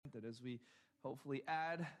that as we hopefully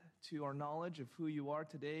add to our knowledge of who you are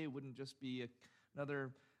today, it wouldn't just be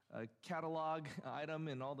another catalog item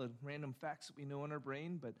and all the random facts that we know in our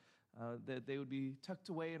brain, but that they would be tucked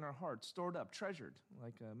away in our hearts, stored up, treasured,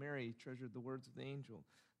 like Mary treasured the words of the angel,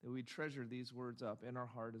 that we treasure these words up in our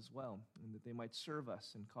heart as well, and that they might serve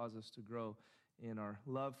us and cause us to grow in our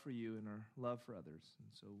love for you and our love for others. And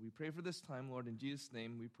so we pray for this time, Lord. In Jesus'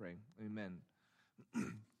 name we pray. Amen.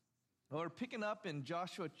 Well, we're picking up in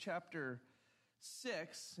Joshua chapter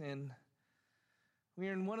 6, and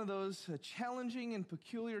we're in one of those challenging and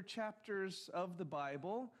peculiar chapters of the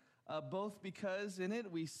Bible, both because in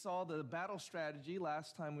it we saw the battle strategy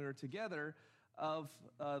last time we were together of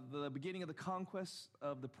the beginning of the conquest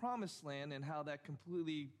of the Promised Land and how that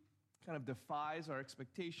completely kind of defies our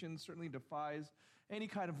expectations, certainly defies any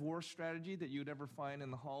kind of war strategy that you would ever find in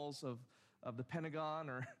the halls of the Pentagon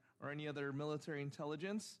or any other military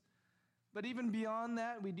intelligence. But even beyond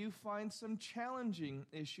that, we do find some challenging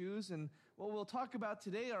issues, and what we'll talk about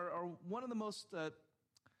today are one of the most,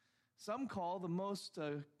 some call the most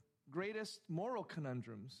greatest moral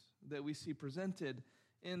conundrums that we see presented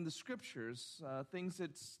in the Scriptures, things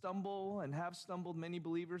that stumble and have stumbled many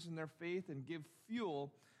believers in their faith and give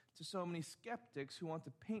fuel to so many skeptics who want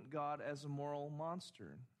to paint God as a moral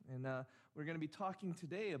monster. And we're going to be talking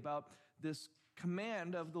today about this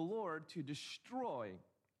command of the Lord to destroy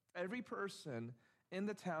every person in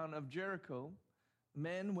the town of Jericho,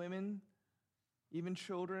 men, women, even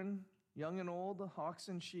children, young and old,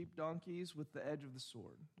 oxen, sheep, donkeys, with the edge of the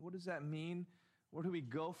sword. What does that mean? Where do we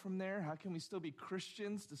go from there? How can we still be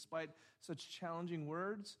Christians despite such challenging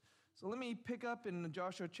words? So let me pick up in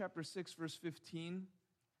Joshua chapter 6, verse 15,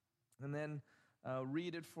 and then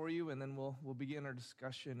read it for you, and then we'll begin our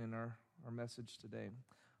discussion in our message today.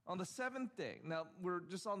 On the seventh day, now we're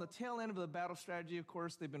just on the tail end of the battle strategy, of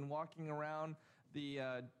course. They've been walking around the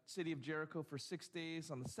city of Jericho for 6 days.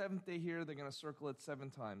 On the seventh day here, they're going to circle it 7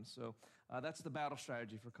 times. So that's the battle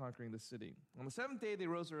strategy for conquering the city. On the seventh day, they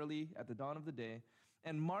rose early at the dawn of the day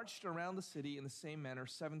and marched around the city in the same manner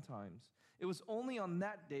 7 times. It was only on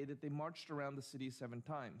that day that they marched around the city 7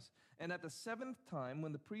 times. And at the 7th time,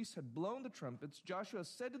 when the priests had blown the trumpets, Joshua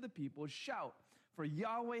said to the people, "Shout, for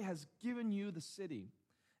Yahweh has given you the city.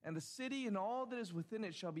 And the city and all that is within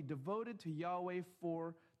it shall be devoted to Yahweh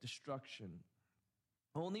for destruction.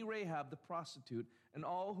 Only Rahab the prostitute and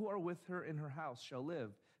all who are with her in her house shall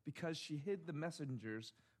live, because she hid the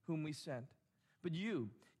messengers whom we sent. But you,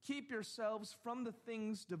 keep yourselves from the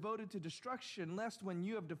things devoted to destruction, lest when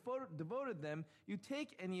you have devoted them, you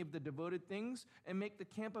take any of the devoted things and make the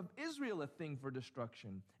camp of Israel a thing for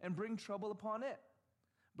destruction, and bring trouble upon it.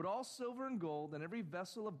 But all silver and gold and every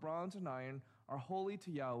vessel of bronze and iron are holy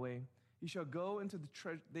to Yahweh. They shall go into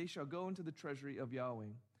the treasury of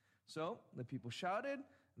Yahweh." So the people shouted,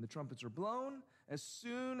 and the trumpets were blown. As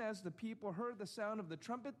soon as the people heard the sound of the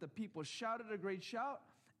trumpet, the people shouted a great shout,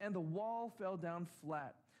 and the wall fell down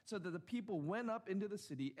flat, so that the people went up into the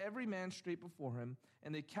city, every man straight before him,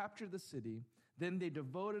 and they captured the city. Then they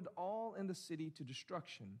devoted all in the city to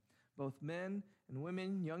destruction, both men and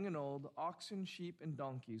women, young and old, oxen, sheep, and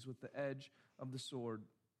donkeys, with the edge of the sword.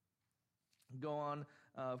 Go on,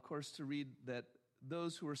 of course, to read that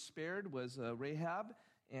those who were spared was Rahab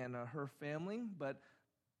and her family, but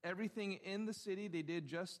everything in the city they did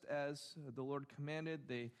just as the Lord commanded.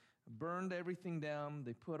 They burned everything down.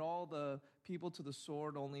 They put all the people to the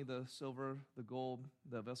sword. Only the silver, the gold,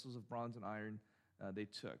 the vessels of bronze and iron they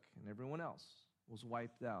took, and everyone else was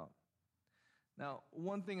wiped out. Now,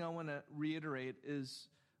 one thing I want to reiterate is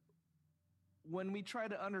when we try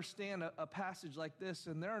to understand a passage like this,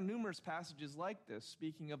 and there are numerous passages like this,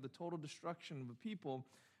 speaking of the total destruction of a people,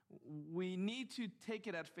 we need to take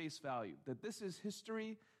it at face value, that this is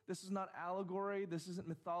history, this is not allegory, this isn't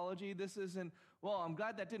mythology, this isn't, well, I'm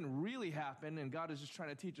glad that didn't really happen, and God is just trying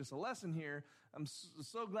to teach us a lesson here. I'm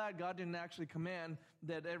so glad God didn't actually command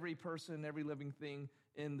that every person, every living thing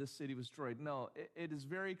in this city was destroyed. No, it is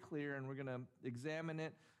very clear, and we're going to examine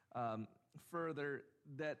it further,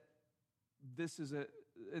 that this is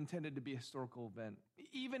intended to be a historical event.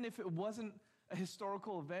 Even if it wasn't a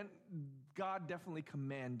historical event, God definitely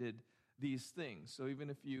commanded these things. So even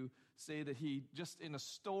if you say that he just in a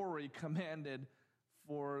story commanded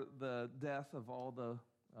for the death of all the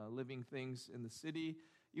living things in the city,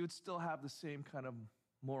 you would still have the same kind of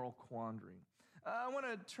moral quandary. I want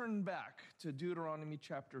to turn back to Deuteronomy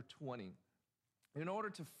chapter 20 in order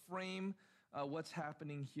to frame what's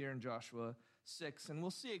happening here in Joshua 6. And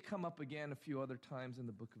we'll see it come up again a few other times in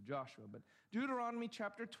the book of Joshua. But Deuteronomy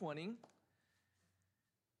chapter 20,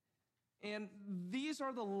 and these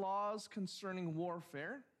are the laws concerning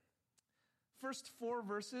warfare first 4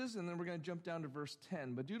 verses, and then we're going to jump down to verse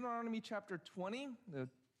 10. But Deuteronomy chapter 20, the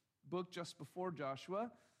book just before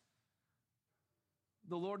Joshua,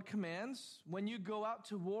 the Lord commands, when you go out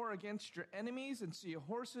to war against your enemies and see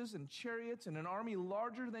horses and chariots and an army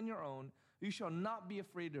larger than your own, you shall not be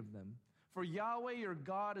afraid of them. For Yahweh your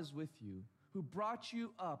God is with you, who brought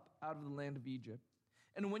you up out of the land of Egypt.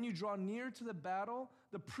 And when you draw near to the battle,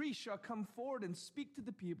 the priest shall come forward and speak to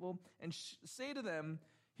the people and say to them,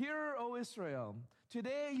 Hear, O Israel,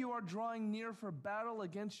 today you are drawing near for battle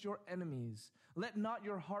against your enemies. Let not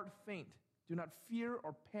your heart faint. Do not fear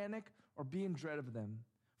or panic or be in dread of them.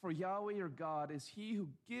 For Yahweh your God is he who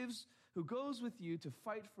goes with you to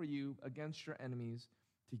fight for you against your enemies,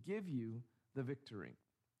 to give you the victory.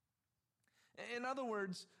 In other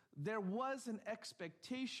words, there was an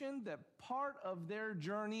expectation that part of their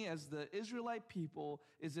journey as the Israelite people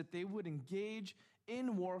is that they would engage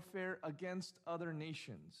in warfare against other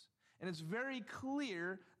nations. And it's very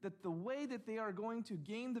clear that the way that they are going to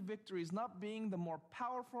gain the victory is not being the more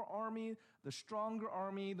powerful army, the stronger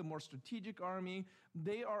army, the more strategic army.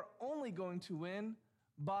 They are only going to win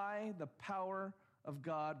by the power of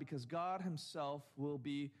God, because God himself will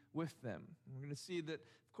be with them. And we're going to see that,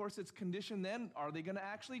 of course, it's conditioned then. Are they going to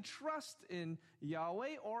actually trust in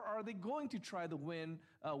Yahweh, or are they going to try to win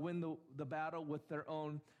the battle with their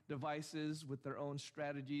own devices, with their own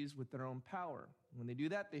strategies, with their own power? When they do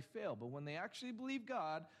that, they fail. But when they actually believe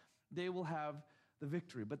God, they will have the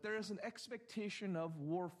victory. But there is an expectation of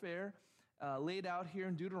warfare laid out here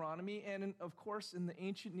in Deuteronomy. And of course, in the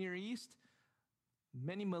ancient Near East,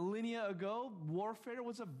 many millennia ago, warfare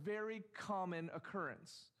was a very common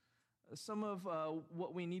occurrence. Some of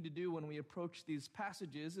what we need to do when we approach these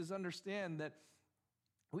passages is understand that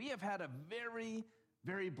we have had a very,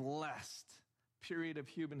 very blessed period of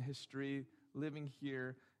human history living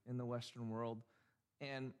here in the Western world.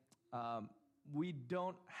 And we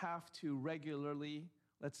don't have to regularly,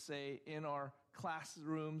 let's say, in our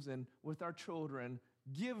classrooms and with our children,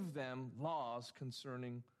 give them laws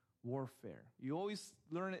concerning warfare. You always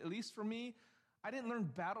learn, at least for me, I didn't learn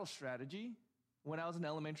battle strategy when I was in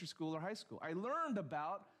elementary school or high school. I learned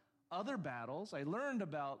about other battles. I learned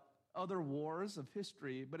about other wars of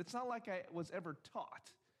history, but it's not like I was ever taught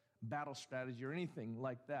battle strategy or anything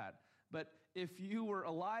like that. But if you were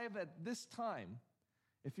alive at this time,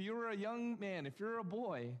 if you were a young man, if you're a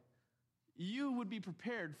boy, you would be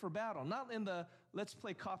prepared for battle. Not in the let's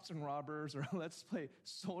play cops and robbers or let's play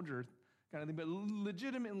soldier kind of thing, but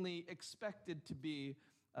legitimately expected to be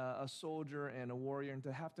a soldier and a warrior and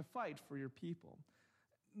to have to fight for your people.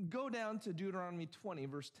 Go down to Deuteronomy 20,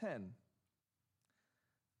 verse 10.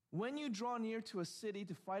 When you draw near to a city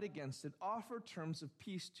to fight against it, offer terms of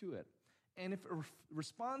peace to it. And if it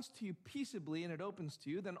responds to you peaceably and it opens to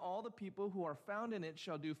you, then all the people who are found in it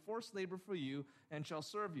shall do forced labor for you and shall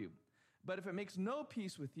serve you. But if it makes no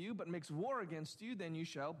peace with you, but makes war against you, then you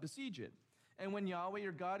shall besiege it. And when Yahweh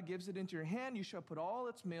your God gives it into your hand, you shall put all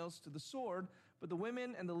its males to the sword, but the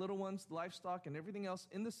women and the little ones, the livestock and everything else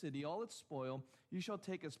in the city, all its spoil, you shall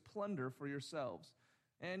take as plunder for yourselves.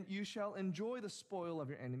 And you shall enjoy the spoil of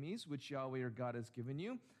your enemies, which Yahweh your God has given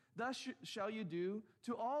you. Thus shall you do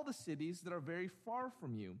to all the cities that are very far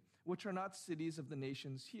from you, which are not cities of the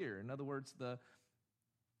nations here. In other words, the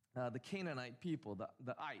Canaanite people,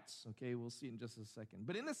 the ites. Okay, we'll see in just a second.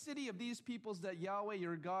 But in the city of these peoples that Yahweh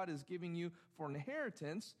your God is giving you for an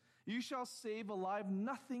inheritance, you shall save alive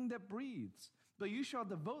nothing that breathes, but you shall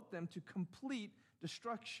devote them to complete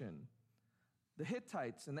destruction. The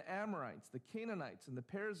Hittites and the Amorites, the Canaanites and the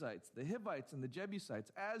Perizzites, the Hivites and the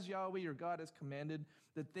Jebusites, as Yahweh your God has commanded,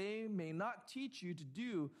 that they may not teach you to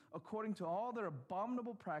do according to all their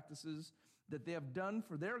abominable practices that they have done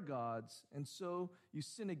for their gods, and so you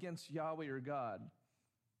sin against Yahweh your God.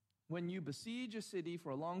 When you besiege a city for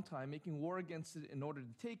a long time, making war against it in order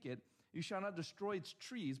to take it, you shall not destroy its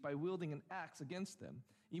trees by wielding an axe against them.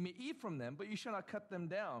 You may eat from them, but you shall not cut them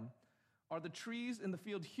down. Are the trees in the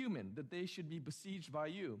field human, that they should be besieged by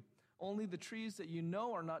you? Only the trees that you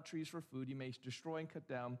know are not trees for food you may destroy and cut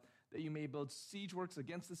down, that you may build siege works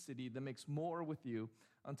against the city that makes war with you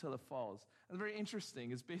until it falls. And very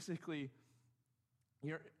interesting is basically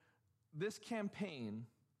this campaign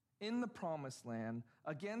in the promised land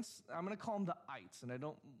against, I'm going to call them the ites, and I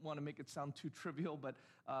don't want to make it sound too trivial, but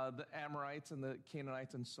the Amorites and the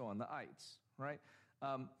Canaanites and so on, the ites, right?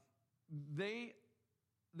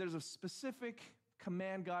 There's a specific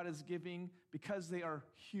command God is giving because they are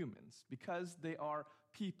humans, because they are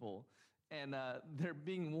people, and they're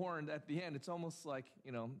being warned at the end. It's almost like,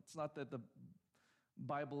 it's not that the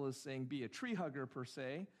Bible is saying be a tree hugger per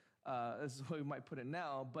se, as we might put it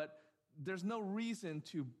now, but there's no reason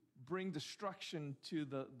to bring destruction to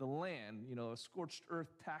the land, a scorched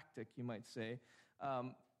earth tactic, you might say,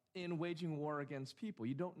 in waging war against people.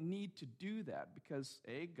 You don't need to do that because,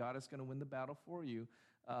 A, God is going to win the battle for you,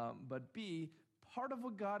 but B, part of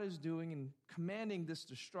what God is doing in commanding this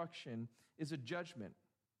destruction is a judgment.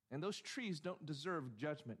 And those trees don't deserve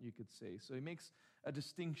judgment, you could say. So he makes a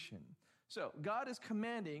distinction. So God is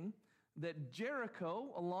commanding that Jericho,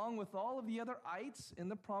 along with all of the other ites in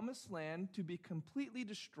the promised land, to be completely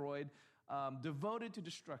destroyed, devoted to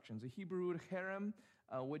destruction. The Hebrew word herem,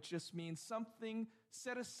 which just means something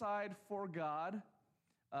set aside for God,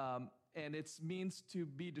 and it means to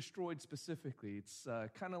be destroyed specifically. It's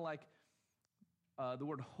kind of like the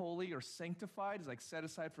word holy or sanctified is like set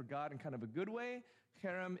aside for God in kind of a good way.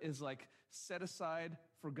 Herem is like set aside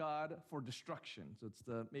for God for destruction. So it's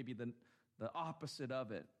maybe the opposite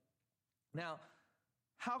of it. Now,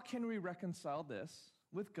 how can we reconcile this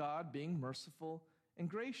with God being merciful and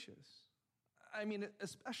gracious? I mean,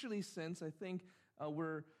 especially since I think we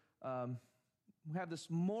have this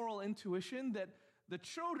moral intuition that the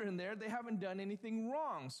children there, they haven't done anything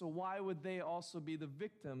wrong. So why would they also be the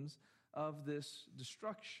victims of this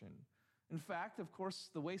destruction? In fact, of course,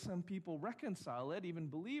 the way some people reconcile it, even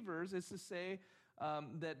believers, is to say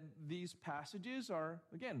that these passages are,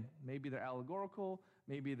 again, maybe they're allegorical,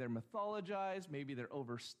 maybe they're mythologized, maybe they're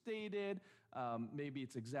overstated, maybe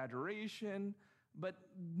it's exaggeration, but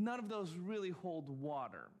none of those really hold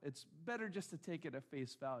water. It's better just to take it at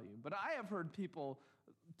face value. But I have heard people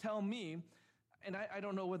tell me, and I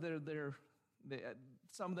don't know whether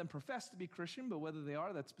some of them profess to be Christian, but whether they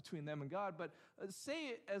are, that's between them and God, but say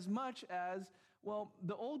it as much as, well,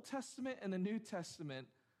 the Old Testament and the New Testament,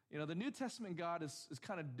 the New Testament God is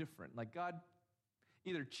kind of different. Like God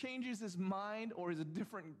either changes his mind or is a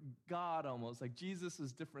different God almost. Like Jesus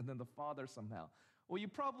is different than the Father somehow. Well, you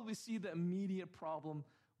probably see the immediate problem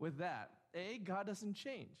with that. A, God doesn't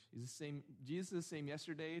change. He's the same. Jesus is the same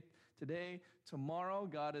yesterday, today, tomorrow.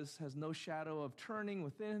 God has no shadow of turning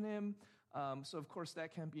within him. So of course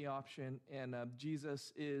that can't be an option. And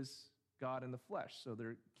Jesus is God in the flesh. So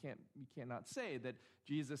you cannot say that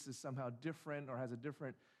Jesus is somehow different or has a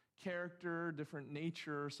different character, different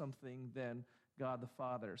nature or something than God the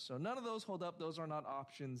Father. So none of those hold up. Those are not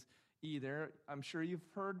options either. I'm sure you've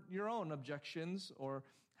heard your own objections or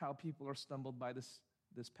how people are stumbled by this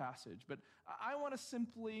passage. But I want to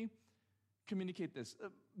simply communicate this.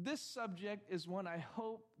 This subject is one I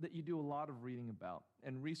hope that you do a lot of reading about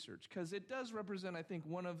and research, because it does represent, I think,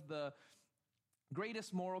 one of the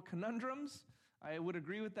greatest moral conundrums. I would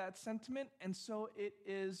agree with that sentiment. And so it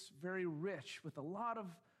is very rich with a lot of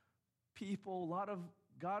people, a lot of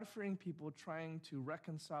God-fearing people trying to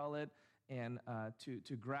reconcile it and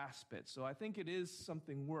to grasp it. So I think it is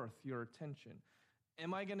something worth your attention.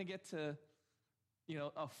 Am I going to get to,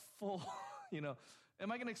 a full,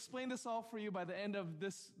 am I going to explain this all for you by the end of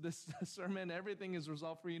this sermon? Everything is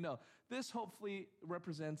resolved for you? No. This hopefully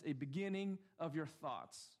represents a beginning of your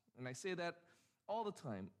thoughts. And I say that all the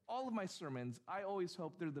time. All of my sermons, I always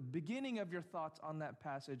hope they're the beginning of your thoughts on that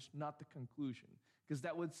passage, not the conclusion. Because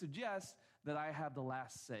that would suggest that I have the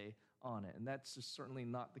last say on it. And that's just certainly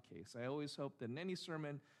not the case. I always hope that in any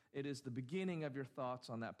sermon, it is the beginning of your thoughts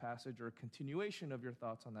on that passage or a continuation of your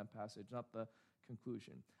thoughts on that passage, not the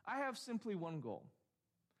conclusion. I have simply one goal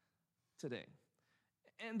today.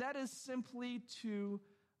 And that is simply to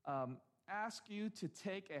ask you to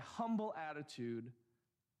take a humble attitude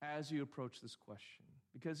as you approach this question.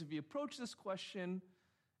 Because if you approach this question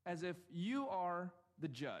as if you are the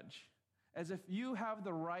judge, as if you have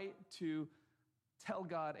the right to tell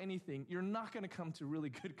God anything, you're not going to come to really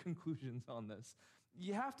good conclusions on this.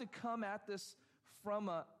 You have to come at this from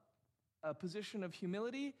a position of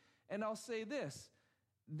humility, and I'll say this,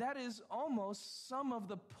 that is almost some of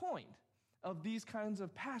the point of these kinds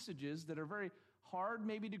of passages that are very hard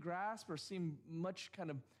maybe to grasp or seem much kind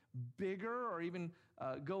of bigger or even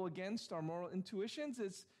go against our moral intuitions.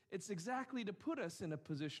 It's exactly to put us in a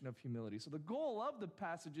position of humility. So the goal of the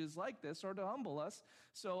passages like this are to humble us.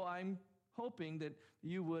 So I'm hoping that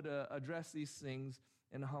you would address these things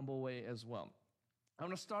in a humble way as well. I'm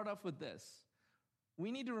going to start off with this.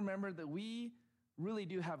 We need to remember that we really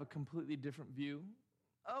do have a completely different view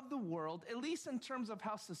of the world, at least in terms of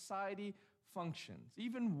how society functions,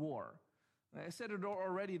 even war. I said it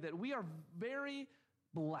already that we are very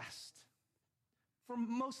blessed. For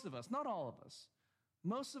most of us, not all of us,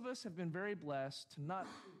 most of us have been very blessed to not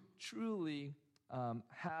truly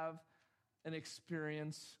have an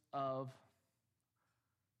experience of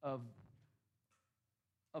a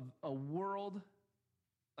world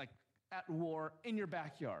like at war in your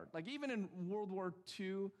backyard. Like even in World War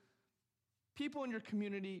II, People in your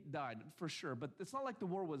community died, for sure, but it's not like the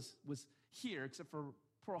war was here, except for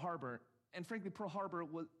Pearl Harbor. And frankly, Pearl Harbor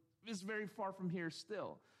is very far from here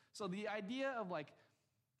still. So the idea of like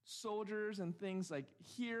soldiers and things like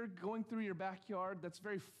here going through your backyard, that's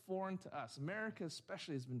very foreign to us. America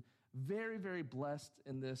especially has been very, very blessed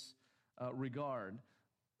in this regard.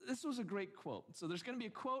 This was a great quote. So there's going to be a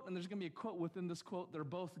quote, and there's going to be a quote within this quote. They're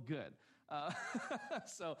both good. Huh?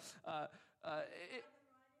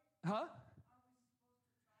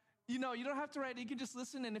 You don't have to write it. You can just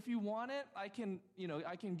listen, and if you want it, I can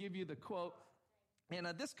give you the quote. And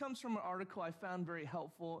this comes from an article I found very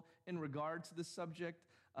helpful in regard to this subject.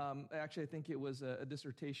 Actually, I think it was a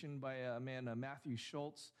dissertation by a man, Matthew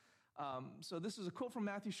Schultz. So this is a quote from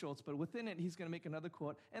Matthew Schultz, but within it, he's going to make another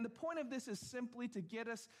quote. And the point of this is simply to get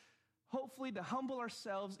us, hopefully, to humble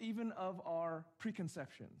ourselves even of our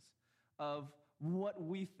preconceptions, of what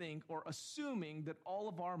we think, or assuming that all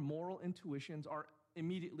of our moral intuitions are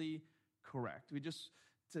immediately correct.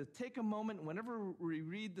 To take a moment whenever we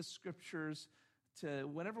read the scriptures,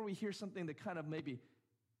 whenever we hear something that kind of maybe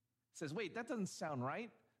says, wait, that doesn't sound right,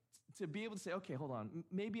 to be able to say, okay, hold on,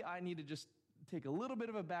 maybe I need to just take a little bit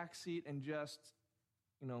of a backseat and just,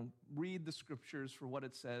 read the scriptures for what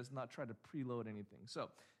it says, not try to preload anything. So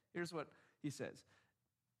here's what he says.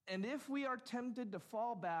 And if we are tempted to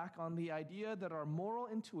fall back on the idea that our moral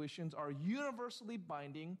intuitions are universally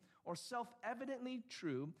binding or self-evidently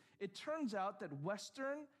true, it turns out that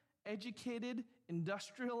Western, educated,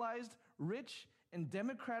 industrialized, rich, and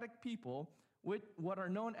democratic people, with what are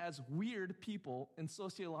known as weird people in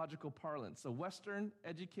sociological parlance. So Western,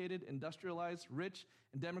 educated, industrialized, rich,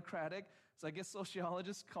 and democratic. So I guess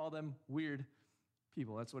sociologists call them weird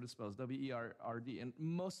people. That's what it spells, W-E-R-R-D. And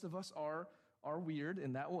most of us are weird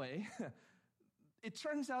in that way. It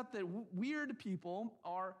turns out that weird people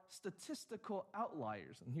are statistical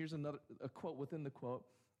outliers. And here's a quote within the quote.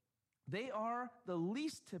 They are the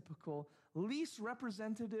least typical, least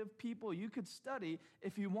representative people you could study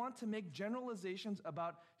if you want to make generalizations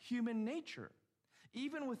about human nature.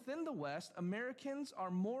 Even within the West, Americans are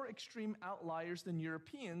more extreme outliers than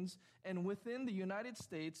Europeans, and within the United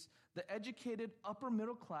States, the educated upper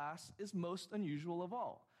middle class is most unusual of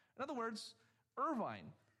all. In other words,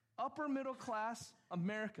 Irvine, upper middle class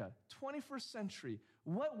America, 21st century.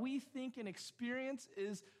 What we think and experience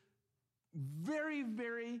is very,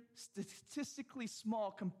 very statistically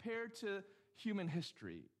small compared to human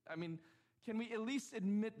history. I mean, can we at least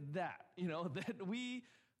admit that, that we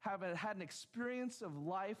have had an experience of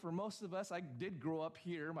life, or most of us, I did grow up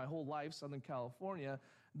here my whole life, Southern California,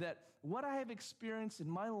 that what I have experienced in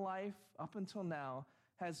my life up until now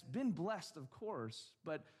has been blessed, of course,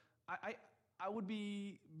 but I would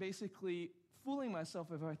be basically fooling myself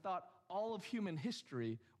if I thought all of human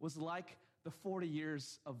history was like the 40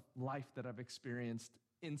 years of life that I've experienced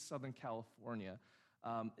in Southern California.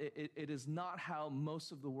 It is not how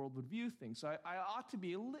most of the world would view things. So I ought to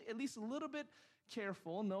be at least a little bit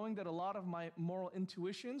careful, knowing that a lot of my moral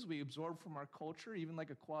intuitions we absorb from our culture, even like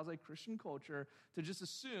a quasi-Christian culture, to just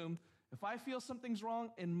assume if I feel something's wrong,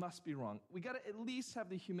 it must be wrong. We got to at least have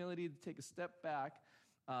the humility to take a step back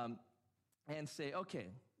and say, okay,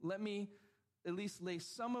 let me at least lay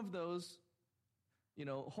some of those,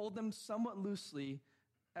 hold them somewhat loosely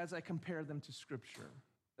as I compare them to Scripture,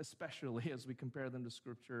 especially as we compare them to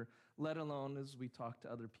Scripture, let alone as we talk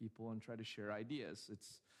to other people and try to share ideas.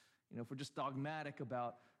 It's, if we're just dogmatic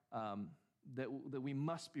about that we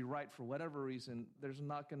must be right for whatever reason, there's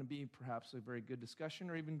not going to be perhaps a very good discussion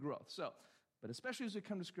or even growth. So, but especially as we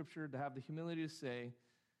come to Scripture, to have the humility to say,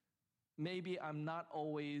 maybe I'm not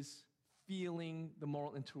always feeling the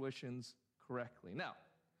moral intuitions correctly. Now,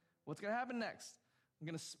 what's going to happen next? I'm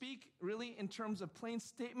going to speak really in terms of plain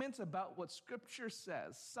statements about what Scripture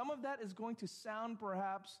says. Some of that is going to sound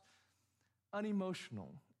perhaps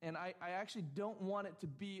unemotional, and I actually don't want it to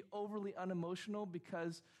be overly unemotional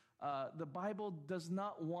because the Bible does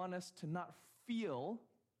not want us to not feel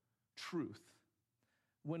truth.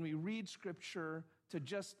 When we read Scripture, to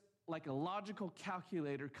just like a logical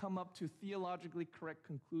calculator, come up to theologically correct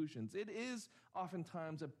conclusions. It is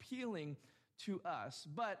oftentimes appealing to us,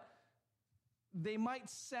 but they might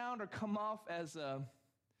sound or come off as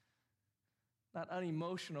not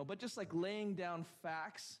unemotional, but just like laying down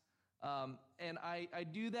facts. And I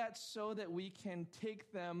do that so that we can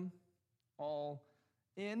take them all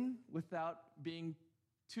in without being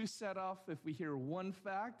too set off if we hear one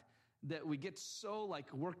fact, that we get so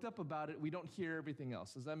worked up about it, we don't hear everything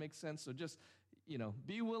else. Does that make sense? So just,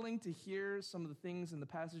 be willing to hear some of the things in the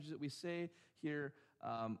passages that we say here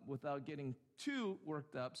without getting too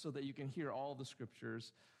worked up so that you can hear all the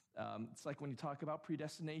Scriptures. It's like when you talk about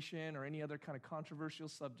predestination or any other kind of controversial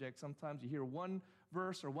subject, sometimes you hear one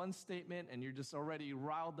verse or one statement and you're just already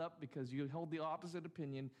riled up because you hold the opposite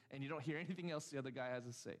opinion and you don't hear anything else the other guy has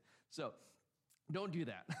to say. So don't do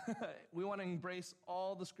that. We want to embrace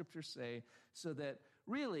all the scriptures say so that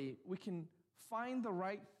really we can find the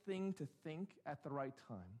right thing to think at the right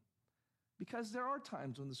time. Because there are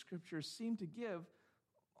times when the scriptures seem to give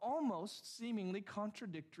almost seemingly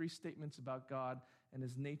contradictory statements about God and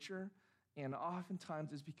his nature. And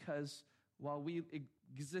oftentimes it's because while we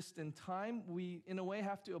exist in time, we in a way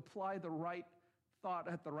have to apply the right thought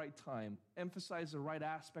at the right time, emphasize the right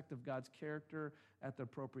aspect of God's character at the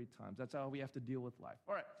appropriate times. That's how we have to deal with life.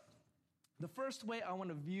 All right. The first way I want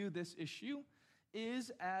to view this issue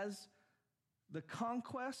is as the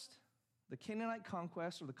conquest, the Canaanite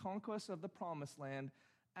conquest, or the conquest of the Promised Land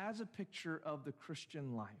as a picture of the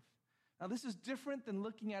Christian life. Now, this is different than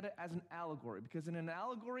looking at it as an allegory, because in an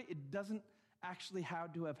allegory, it doesn't actually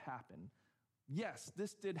have to have happened. Yes,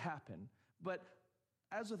 this did happen, but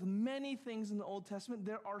as with many things in the Old Testament,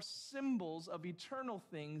 there are symbols of eternal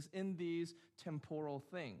things in these temporal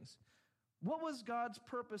things. What was God's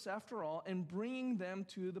purpose, after all, in bringing them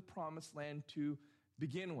to the Promised Land to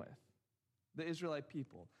begin with, the Israelite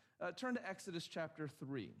people? Turn to Exodus chapter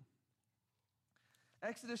 3.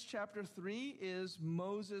 Exodus chapter 3 is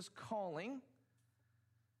Moses calling.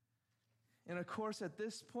 And of course, at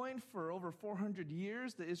this point, for over 400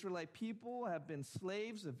 years, the Israelite people have been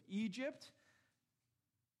slaves of Egypt.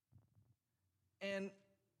 And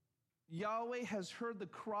Yahweh has heard the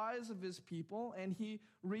cries of his people, and he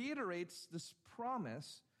reiterates this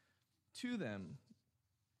promise to them.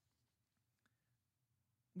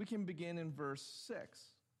 We can begin in verse 6.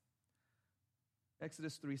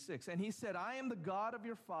 Exodus 3:6. And he said, I am the God of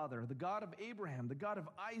your father, the God of Abraham, the God of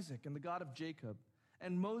Isaac, and the God of Jacob.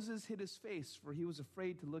 And Moses hid his face, for he was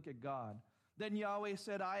afraid to look at God. Then Yahweh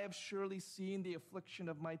said, I have surely seen the affliction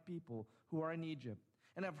of my people who are in Egypt,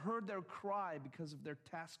 and have heard their cry because of their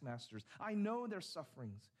taskmasters. I know their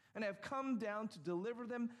sufferings, and I have come down to deliver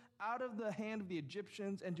them out of the hand of the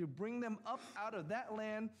Egyptians and to bring them up out of that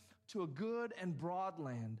land to a good and broad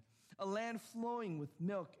land, a land flowing with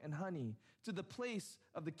milk and honey, to the place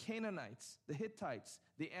of the Canaanites, the Hittites,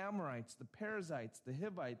 the Amorites, the Perizzites, the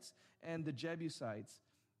Hivites, and the Jebusites.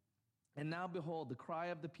 And now behold, the cry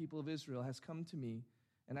of the people of Israel has come to me,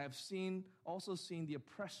 and I have also seen the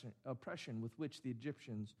oppression with which the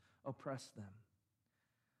Egyptians oppressed them.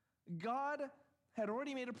 God had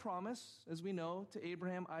already made a promise, as we know, to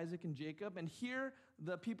Abraham, Isaac, and Jacob, and here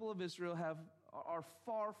the people of Israel are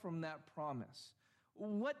far from that promise.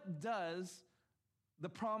 What does the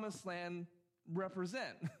Promised Land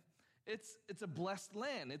represent? It's a blessed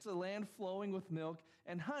land. It's a land flowing with milk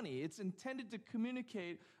and honey. It's intended to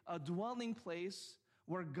communicate a dwelling place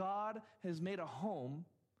where God has made a home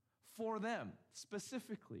for them,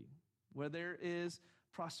 specifically, where there is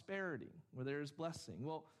prosperity, where there is blessing.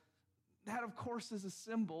 Well, that, of course, is a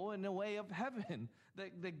symbol in a way of heaven,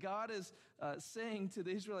 that God is saying to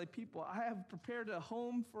the Israelite people, I have prepared a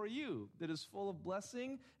home for you that is full of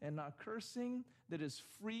blessing and not cursing, that is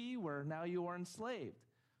free where now you are enslaved.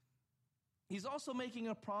 He's also making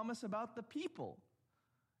a promise about the people.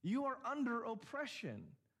 You are under oppression.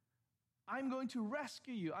 I'm going to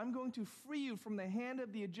rescue you. I'm going to free you from the hand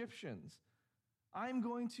of the Egyptians. I'm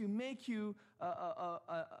going to make you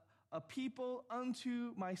a people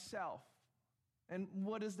unto myself. And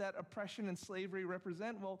what does that oppression and slavery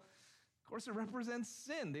represent? Well, of course, it represents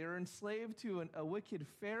sin. They are enslaved to a wicked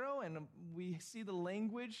Pharaoh, and we see the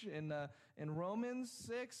language in Romans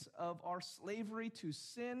 6 of our slavery to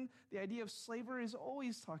sin. The idea of slavery is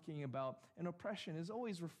always talking about, and oppression is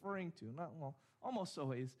always referring to, almost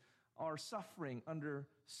always, our suffering under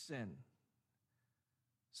sin.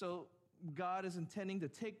 So God is intending to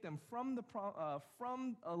take them from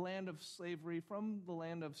a land of slavery, from the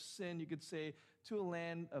land of sin, you could say, to a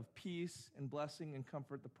land of peace and blessing and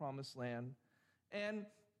comfort, the Promised Land. And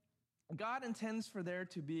God intends for there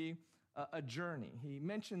to be a journey. He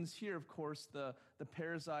mentions here, of course, the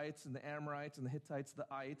Perizzites and the Amorites and the Hittites, the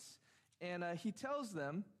Ites. And he tells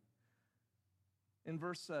them in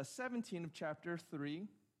verse 17 of chapter 3,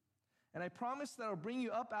 and I promise that I'll bring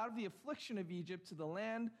you up out of the affliction of Egypt to the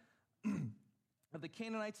land of the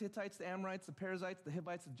Canaanites, Hittites, the Amorites, the Perizzites, the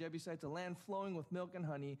Hivites, the Jebusites, a land flowing with milk and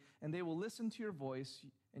honey, and they will listen to your voice,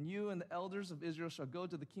 and you and the elders of Israel shall go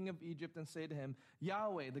to the king of Egypt and say to him,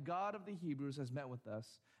 Yahweh, the God of the Hebrews, has met with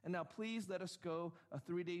us. And now please let us go a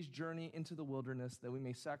 3 days journey into the wilderness that we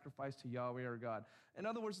may sacrifice to Yahweh our God. In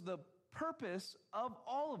other words, the purpose of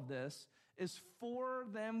all of this is for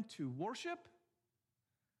them to worship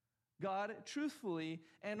God truthfully.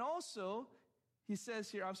 And also, he says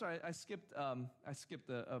here, I'm sorry, I skipped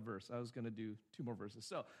a verse. I was going to do 2 more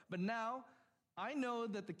verses. But now I know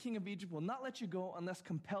that the king of Egypt will not let you go unless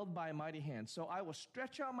compelled by a mighty hand. So I will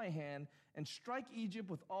stretch out my hand and strike Egypt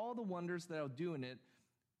with all the wonders that I'll do in it.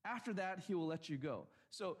 After that, he will let you go.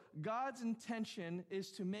 So God's intention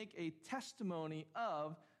is to make a testimony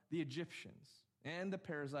of the Egyptians and the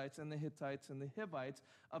Perizzites and the Hittites and the Hivites,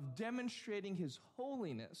 of demonstrating his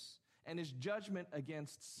holiness and his judgment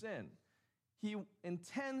against sin. He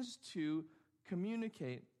intends to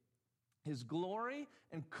communicate his glory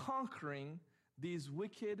and conquering these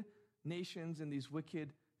wicked nations and these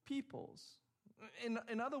wicked peoples.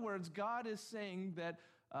 In other words, God is saying that,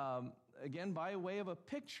 again, by way of a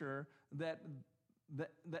picture, that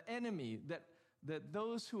the enemy, that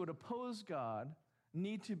those who would oppose God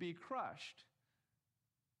need to be crushed.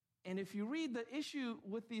 And if you read, the issue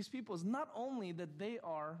with these people is not only that they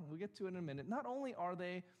are, we'll get to it in a minute, not only are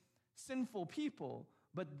they sinful people,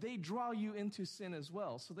 but they draw you into sin as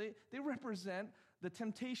well. So they represent the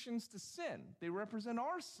temptations to sin. They represent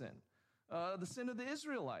our sin, the sin of the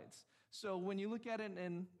Israelites. So when you look at it,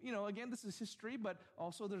 and, again, this is history, but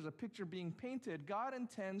also there's a picture being painted. God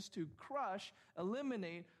intends to crush,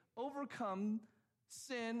 eliminate, overcome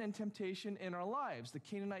sin and temptation in our lives. The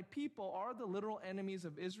Canaanite people are the literal enemies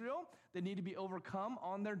of Israel. They need to be overcome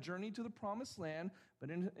on their journey to the promised land, but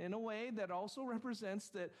in a way that also represents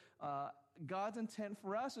that God's intent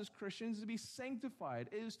for us as Christians is to be sanctified,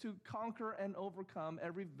 is to conquer and overcome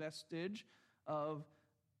every vestige of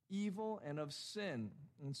evil and of sin.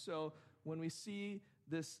 And so when we see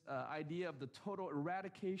this idea of the total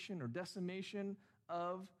eradication or decimation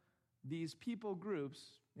of these people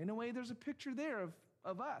groups, in a way there's a picture there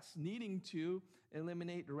of us needing to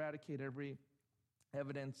eliminate, eradicate every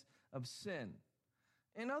evidence of sin.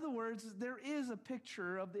 In other words, there is a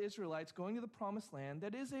picture of the Israelites going to the promised land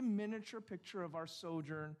that is a miniature picture of our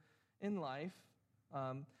sojourn in life.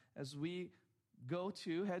 As we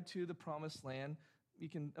head to the promised land, you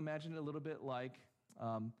can imagine it a little bit like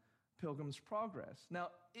Pilgrim's Progress. Now,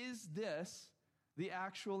 is this the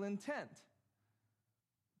actual intent?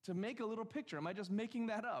 To make a little picture? Am I just making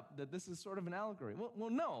that up, that this is sort of an allegory? Well,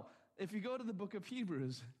 no. If you go to the book of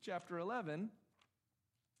Hebrews, chapter 11,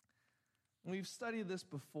 we've studied this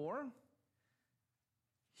before.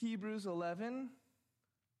 Hebrews 11.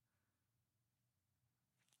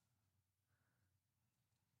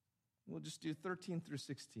 We'll just do 13 through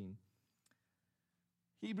 16.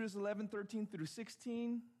 Hebrews 11, 13 through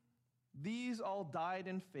 16. These all died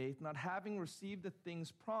in faith, not having received the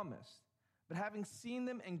things promised, but having seen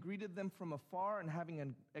them and greeted them from afar, and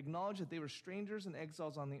having acknowledged that they were strangers and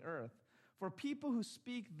exiles on the earth. For people who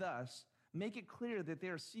speak thus make it clear that they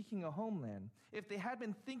are seeking a homeland. If they had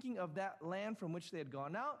been thinking of that land from which they had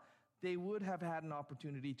gone out, they would have had an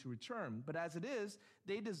opportunity to return. But as it is,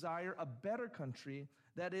 they desire a better country,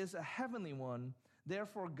 that is, a heavenly one.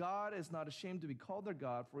 Therefore, God is not ashamed to be called their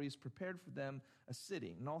God, for he has prepared for them a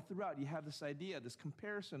city. And all throughout, you have this idea, this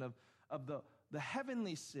comparison of the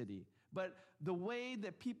heavenly city. But the way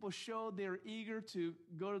that people show they're eager to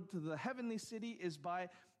go to the heavenly city is by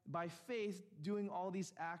faith doing all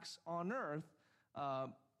these acts on earth,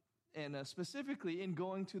 and specifically in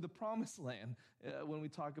going to the promised land when we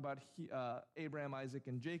talk about Abraham, Isaac,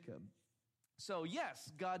 and Jacob. So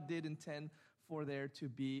yes, God did intend for there to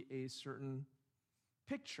be a certain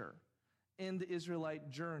picture in the Israelite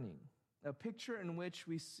journey, a picture in which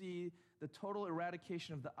we see the total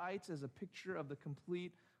eradication of the ites as a picture of the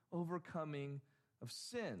complete overcoming of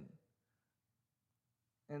sin.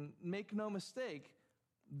 And make no mistake,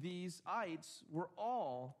 these ites were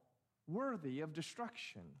all worthy of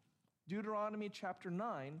destruction. Deuteronomy chapter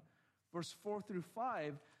 9, verse 4 through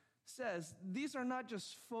 5 says, these are not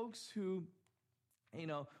just folks who,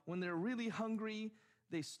 when they're really hungry,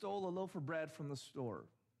 they stole a loaf of bread from the store.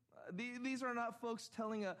 These are not folks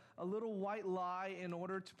telling a little white lie in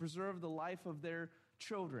order to preserve the life of their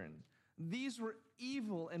children. These were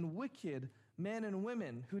evil and wicked men and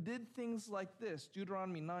women who did things like this.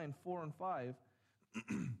 Deuteronomy 9, 4 and 5.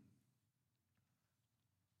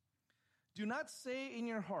 Do not say in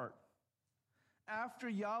your heart, after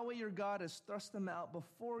Yahweh your God has thrust them out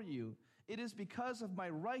before you, it is because of my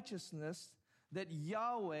righteousness that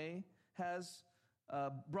Yahweh has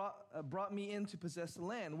brought me in to possess the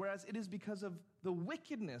land, whereas it is because of the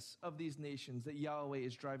wickedness of these nations that Yahweh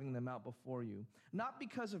is driving them out before you. Not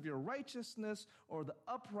because of your righteousness or the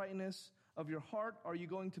uprightness of your heart are you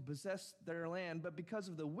going to possess their land, but because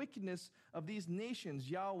of the wickedness of these nations,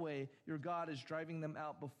 Yahweh, your God, is driving them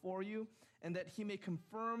out before you, and that he may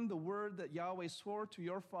confirm the word that Yahweh swore to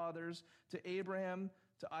your fathers, to Abraham,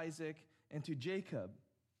 to Isaac, and to Jacob.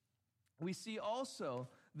 We see also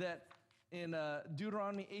that in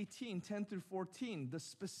Deuteronomy 18, 10 through 14, the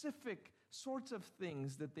specific sorts of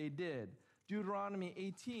things that they did. Deuteronomy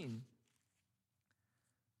 18,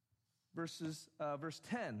 verse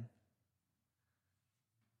 10.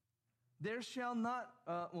 There shall not,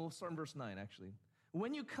 we'll start in verse 9 actually.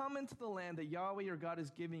 When you come into the land that Yahweh your God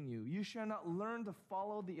is giving you, you shall not learn to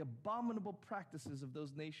follow the abominable practices of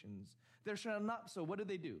those nations. There shall not, so what do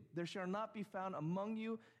they do? There shall not be found among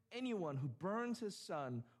you anyone who burns his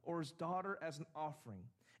son or his daughter as an offering.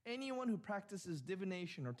 Anyone who practices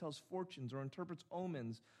divination or tells fortunes or interprets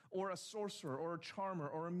omens, or a sorcerer or a charmer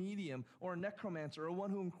or a medium or a necromancer or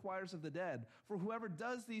one who inquires of the dead. For whoever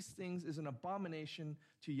does these things is an abomination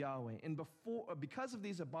to Yahweh. And because of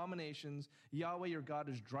these abominations, Yahweh your God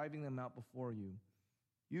is driving them out before you.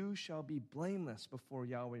 You shall be blameless before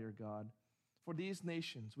Yahweh your God. For these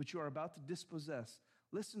nations which you are about to dispossess,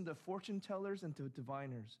 listen to fortune tellers and to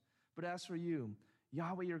diviners. But as for you,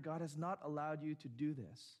 Yahweh your God has not allowed you to do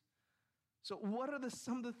this. So what are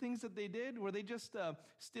some of the things that they did? Were they just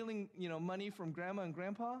stealing, money from grandma and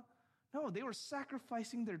grandpa? No, they were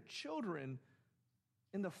sacrificing their children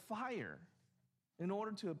in the fire in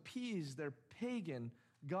order to appease their pagan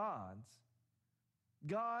gods.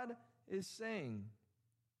 God is saying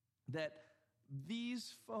that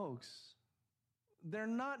these folks, they're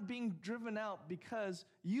not being driven out because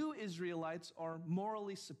you Israelites are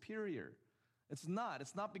morally superior. It's not.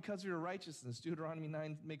 It's not because of your righteousness. Deuteronomy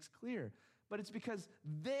 9 makes clear. But it's because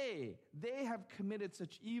they have committed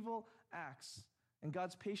such evil acts, and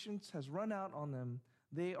God's patience has run out on them.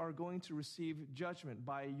 They are going to receive judgment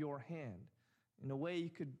by your hand. In a way, you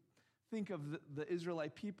could think of the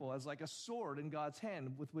Israelite people as like a sword in God's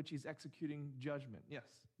hand with which he's executing judgment. Yes,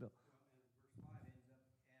 Bill. Well, and verse 5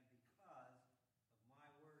 ends up, and because of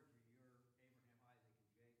my word to your Abraham, Isaac,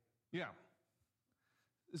 and Jacob.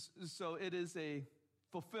 Yeah. So it is a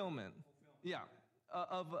fulfillment. Yeah.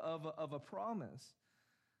 Of a promise.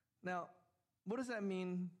 Now, what does that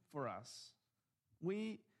mean for us?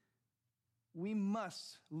 We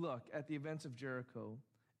must look at the events of Jericho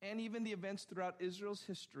and even the events throughout Israel's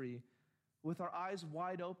history with our eyes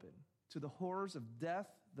wide open to the horrors of death,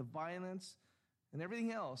 the violence, and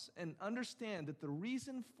everything else, and understand that the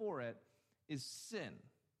reason for it is sin.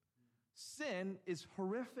 Sin is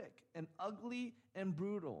horrific and ugly and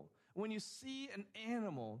brutal. When you see an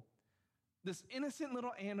animal, this innocent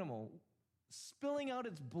little animal spilling out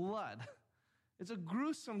its blood, it's a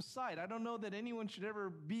gruesome sight. I don't know that anyone should ever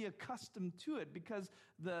be accustomed to it because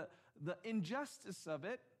the injustice of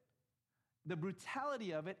it, the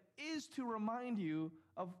brutality of it, is to remind you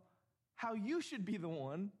of how you should be the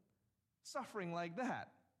one suffering like that.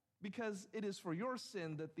 Because it is for your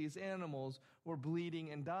sin that these animals were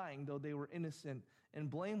bleeding and dying, though they were innocent and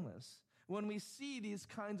blameless. When we see these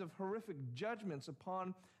kinds of horrific judgments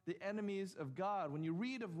upon the enemies of God, when you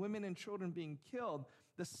read of women and children being killed,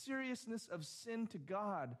 the seriousness of sin to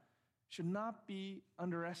God should not be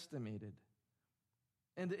underestimated.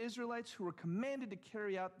 And the Israelites who were commanded to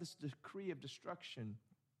carry out this decree of destruction,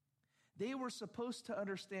 they were supposed to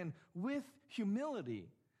understand with humility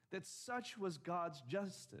that such was God's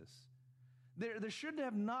justice. There should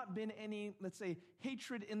have not been any, let's say,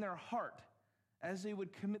 hatred in their heart as they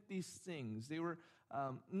would commit these things. They were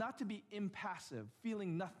not to be impassive,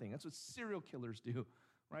 feeling nothing. That's what serial killers do,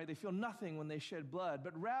 right? They feel nothing when they shed blood,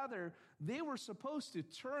 but rather they were supposed to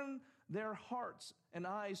turn their hearts and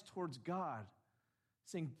eyes towards God,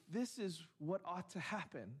 saying, this is what ought to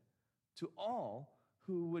happen to all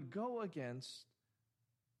who would go against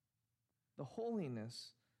the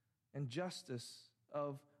holiness and justice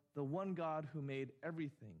of the one God who made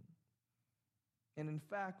everything. And in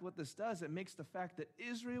fact, what this does, it makes the fact that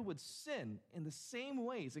Israel would sin in the same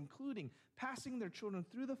ways, including passing their children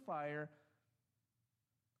through the fire,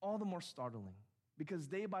 all the more startling, because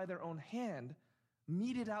they, by their own hand,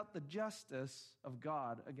 meted out the justice of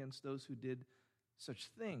God against those who did such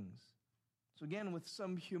things. So again, with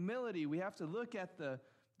some humility, we have to look at the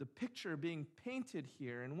picture being painted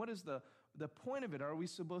here, and what is the point of it? Are we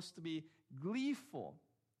supposed to be gleeful?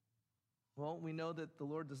 Well, we know that the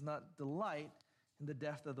Lord does not delight in the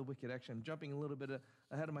death of the wicked. Actually, I'm jumping a little bit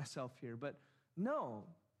ahead of myself here, but no,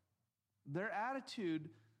 their attitude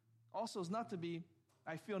also is not to be,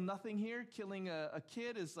 I feel nothing here. Killing a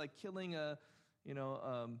kid is like killing a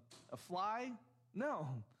fly. No.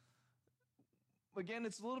 Again,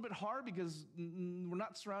 it's a little bit hard because we're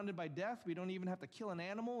not surrounded by death. We don't even have to kill an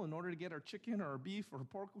animal in order to get our chicken or our beef or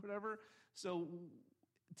pork or whatever. So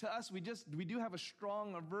to us, we do have a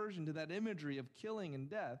strong aversion to that imagery of killing and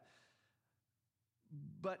death.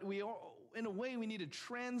 But in a way, we need to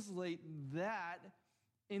translate that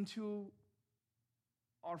into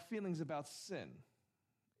our feelings about sin.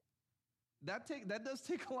 That does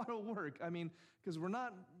take a lot of work. I mean, because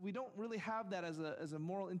we don't really have that as a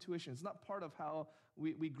moral intuition. It's not part of how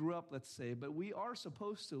we grew up, let's say. But we are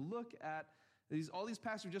supposed to look at all these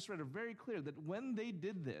passages we just read are very clear that when they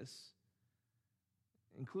did this,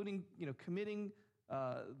 including committing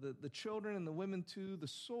the children and the women to the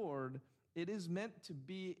sword, it is meant to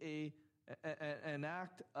be an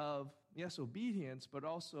act of, yes, obedience, but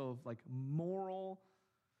also of like moral,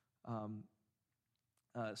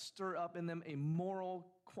 stir up in them a moral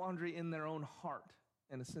quandary in their own heart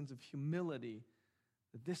and a sense of humility,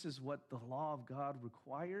 that this is what the law of God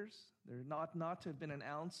requires. There not to have been an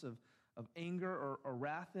ounce of anger or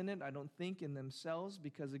wrath in it, I don't think, in themselves,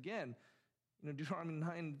 because again, Deuteronomy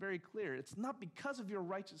 9, very clear. It's not because of your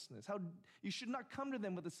righteousness. You should not come to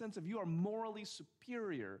them with a sense of you are morally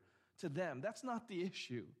superior to them. That's not the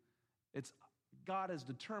issue. It's God has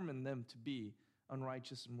determined them to be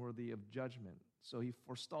unrighteous and worthy of judgment. So he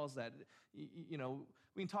forestalls that.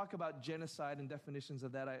 We can talk about genocide and definitions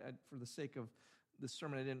of that. For the sake of this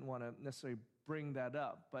sermon, I didn't want to necessarily bring that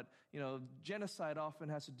up. But, genocide often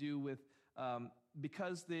has to do with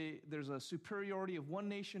because there's a superiority of one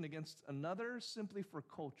nation against another simply for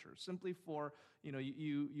culture, simply for,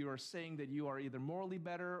 you are saying that you are either morally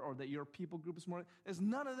better or that your people group is more. There's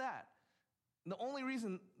none of that. And the only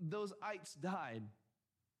reason those ites died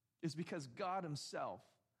is because God himself,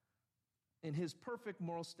 in his perfect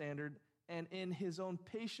moral standard and in his own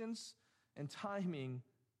patience and timing,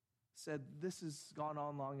 said, this has gone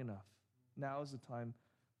on long enough. Now is the time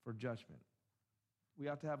for judgment. We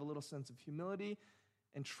ought to have a little sense of humility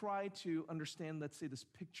and try to understand, let's say, this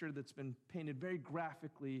picture that's been painted very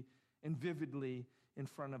graphically and vividly in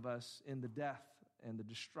front of us in the death and the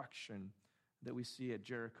destruction that we see at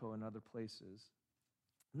Jericho and other places.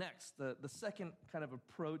 Next, the second kind of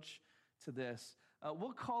approach to this, I'm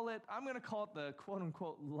going to call it the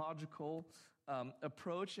quote-unquote logical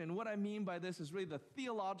approach. And what I mean by this is really the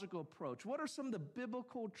theological approach. What are some of the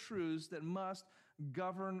biblical truths that must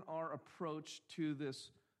govern our approach to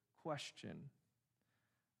this question?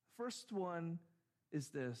 First one is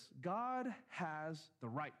this: God has the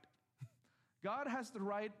right. God has the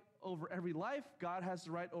right over every life. God has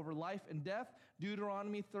the right over life and death.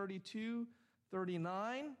 Deuteronomy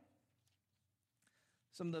 32:39.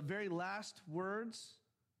 Some of the very last words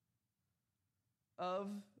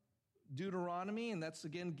of Deuteronomy, and that's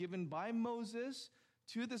again given by Moses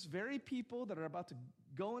to this very people that are about to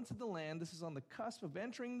go into the land. This is on the cusp of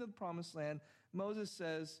entering the promised land. Moses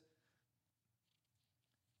says,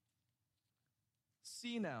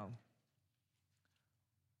 "See now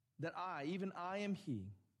that I, even I am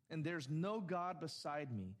he, and there's no God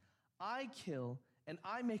beside me. I kill and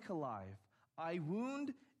I make alive. I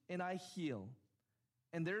wound and I heal.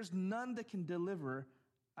 And there's none that can deliver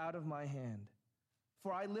out of my hand.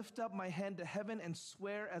 For I lift up my hand to heaven and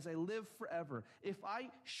swear as I live forever. If I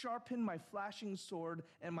sharpen my flashing sword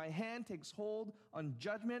and my hand takes hold on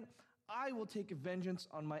judgment, I will take vengeance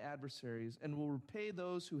on my adversaries and will repay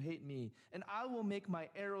those who hate me. And I will make my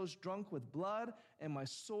arrows drunk with blood, and my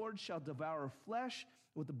sword shall devour flesh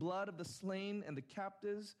with the blood of the slain and the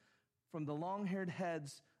captives from the long-haired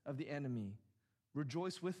heads of the enemy.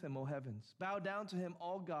 Rejoice with him, O heavens. Bow down to him,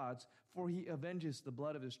 all gods, for he avenges the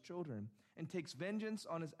blood of his children and takes vengeance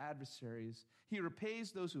on his adversaries. He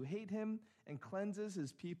repays those who hate him and cleanses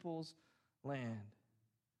his people's land."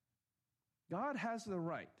 God has the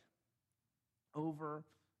right over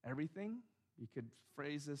everything. You could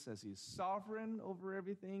phrase this as he's sovereign over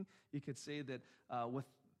everything. You could say that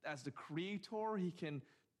as the creator, he can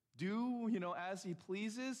do, as he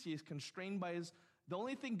pleases. He is constrained by the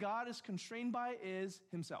only thing God is constrained by is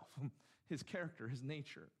himself, his character, his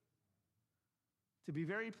nature. To be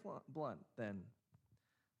very blunt, then,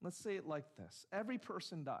 let's say it like this. Every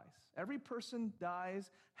person dies. Every person dies.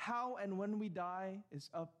 How and when we die is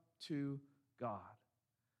up to God.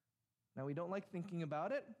 Now, we don't like thinking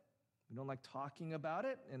about it. We don't like talking about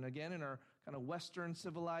it. And again, in our kind of Western,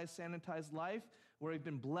 civilized, sanitized life, where we've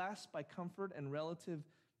been blessed by comfort and relative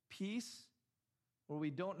peace, where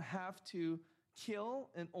we don't have to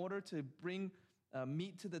kill in order to bring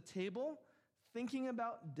meat to the table, thinking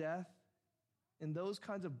about death in those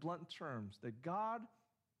kinds of blunt terms, that God,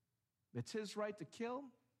 it's his right to kill,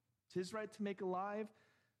 it's his right to make alive.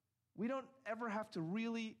 We don't ever have to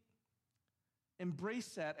really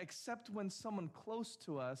embrace that except when someone close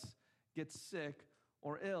to us gets sick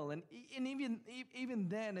or ill. And even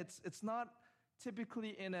then, it's not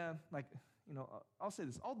typically in a, like, I'll say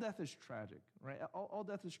this, all death is tragic, right? All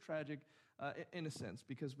death is tragic in a sense,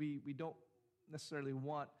 because we don't necessarily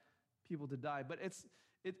want people to die. But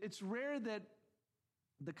it's rare that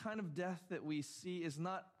the kind of death that we see is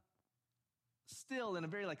not still in a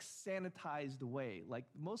very sanitized way. Like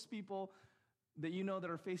most people that that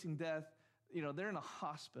are facing death, they're in a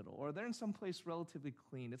hospital or they're in some place relatively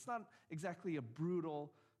clean. It's not exactly a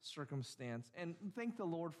brutal circumstance, and thank the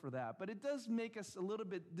Lord for that. But it does make us a little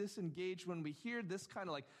bit disengaged when we hear this kind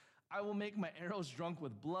of I will make my arrows drunk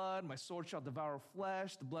with blood, my sword shall devour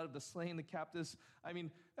flesh, the blood of the slain, the captives. I mean,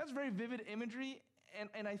 that's very vivid imagery,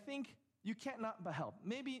 and I think you can't not but help.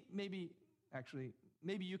 Maybe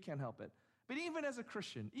you can help it. But even as a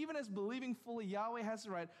Christian, even as believing fully Yahweh has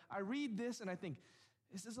the right, I read this and I think,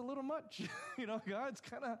 this is a little much. God, it's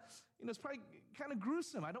kind of, it's probably kind of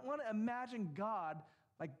gruesome. I don't want to imagine God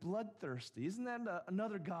bloodthirsty. Isn't that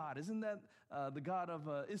another God? Isn't that the God of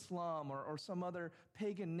Islam or some other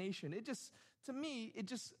pagan nation? To me, it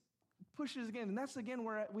just pushes again. And that's again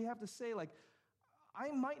where we have to say,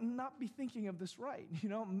 I might not be thinking of this right.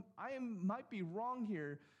 I might be wrong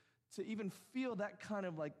here to even feel that kind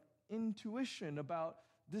of intuition about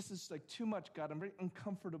this is too much, God. I'm very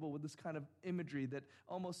uncomfortable with this kind of imagery that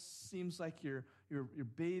almost seems like you're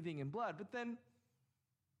bathing in blood. But then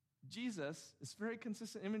Jesus is very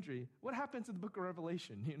consistent imagery. What happens in the book of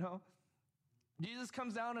Revelation, Jesus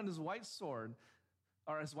comes down on his white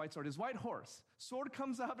horse. Sword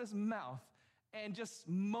comes out of his mouth and just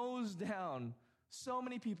mows down so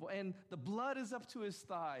many people. And the blood is up to his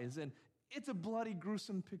thighs. And it's a bloody,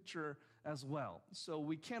 gruesome picture as well. So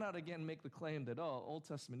we cannot, again, make the claim that, Old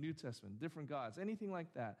Testament, New Testament, different gods, anything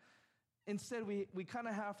like that. Instead, we kind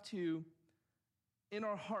of have to, in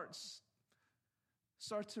our hearts,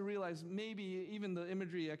 start to realize maybe even the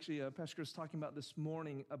imagery, actually, Pastor Chris was talking about this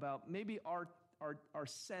morning, about maybe our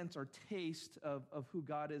sense, our taste of who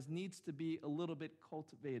God is needs to be a little bit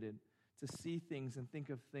cultivated to see things and think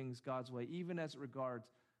of things God's way, even as it regards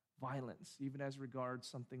violence, even as regards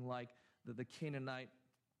something like the Canaanite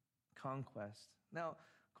conquest. Now,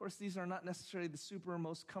 of course, these are not necessarily the super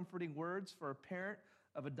most comforting words for a parent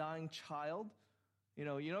of a dying child.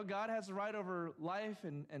 God has the right over life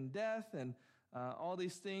and death and all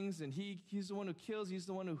these things, and he's the one who kills, he's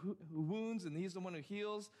the one who wounds, and he's the one who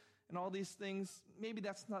heals, and all these things. Maybe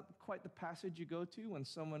that's not quite the passage you go to when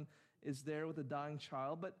someone is there with a dying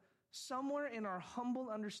child, but somewhere in our humble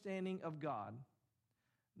understanding of God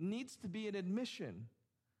needs to be an admission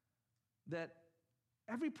that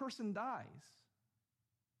every person dies.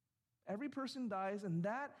 Every person dies, and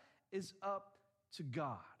that is up to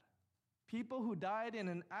God. People who died in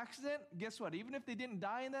an accident, guess what? Even if they didn't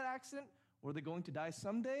die in that accident, were they going to die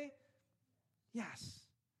someday? Yes.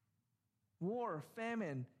 War,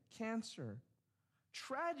 famine, cancer.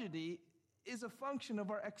 Tragedy is a function of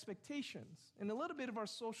our expectations and a little bit of our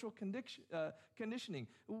social conditioning.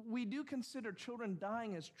 We do consider children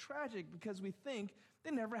dying as tragic because we think they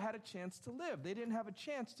never had a chance to live. They didn't have a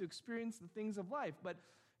chance to experience the things of life. But,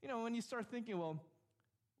 when you start thinking, well,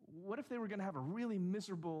 what if they were going to have a really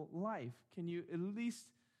miserable life? Can you at least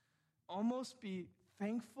almost be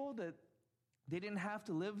thankful that they didn't have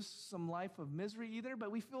to live some life of misery either, but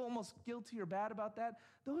we feel almost guilty or bad about that?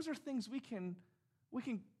 Those are things we can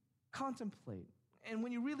contemplate. And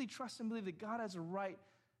when you really trust and believe that God has a right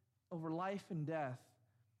over life and death,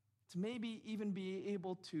 to maybe even be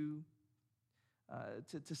able to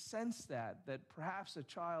sense that perhaps a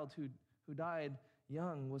child who died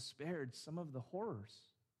young was spared some of the horrors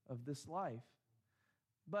of this life.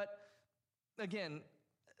 But again,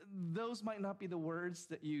 those might not be the words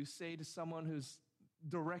that you say to someone who's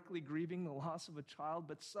directly grieving the loss of a child,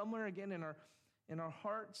 but somewhere again in our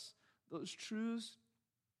hearts, those truths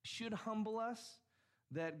should humble us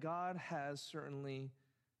that God has certainly,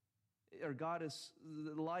 or God is,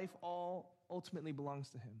 life all ultimately belongs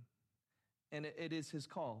to him. And it is his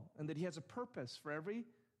call, and that he has a purpose for every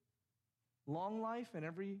long life and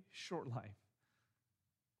every short life.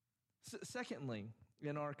 Secondly,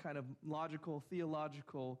 in our kind of logical,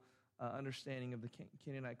 theological understanding of the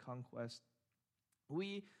Canaanite conquest,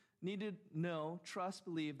 we need to know, trust,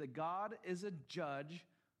 believe that God is a judge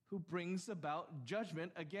who brings about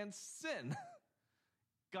judgment against sin.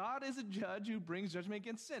 God is a judge who brings judgment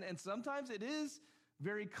against sin. And sometimes it is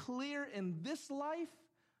very clear in this life,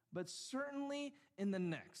 but certainly in the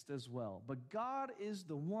next as well. But God is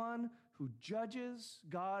the one who judges.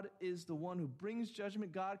 God is the one who brings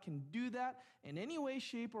judgment. God can do that in any way,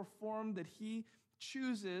 shape, or form that he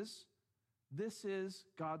chooses. This is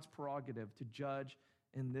God's prerogative to judge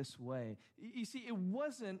in this way. You see,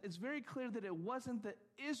 it's very clear that it wasn't the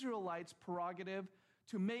Israelites' prerogative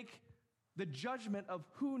to make the judgment of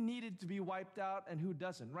who needed to be wiped out and who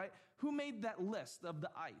doesn't, right? Who made that list of the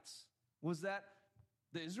ites? Was that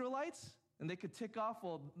the Israelites? And they could tick off,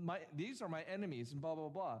 well, these are my enemies and blah, blah,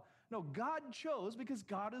 blah. No, God chose because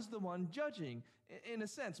God is the one judging, in a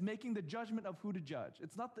sense, making the judgment of who to judge.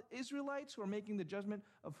 It's not the Israelites who are making the judgment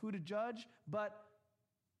of who to judge, but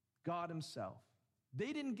God himself.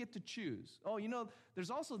 They didn't get to choose. Oh, there's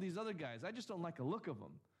also these other guys. I just don't like the look of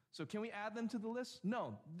them. So can we add them to the list?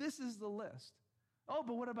 No, this is the list. Oh,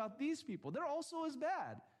 but what about these people? They're also as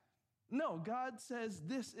bad. No, God says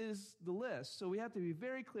this is the list. So we have to be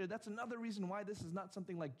very clear. That's another reason why this is not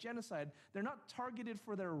something like genocide. They're not targeted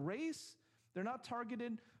for their race. They're not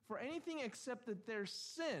targeted for anything except that their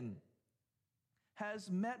sin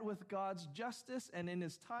has met with God's justice. And in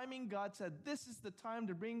his timing, God said, this is the time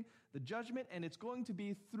to bring the judgment, and it's going to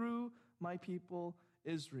be through my people,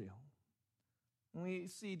 Israel. And we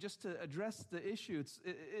see, just to address the issue,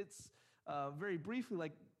 it's very briefly,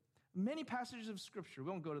 like many passages of Scripture, we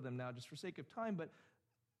won't go to them now just for sake of time, but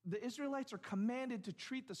the Israelites are commanded to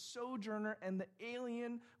treat the sojourner and the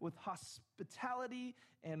alien with hospitality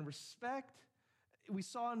and respect. We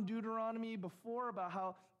saw in Deuteronomy before about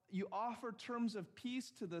how you offer terms of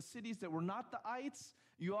peace to the cities that were not the ites.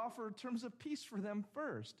 You offer terms of peace for them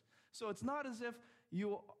first. So it's not as if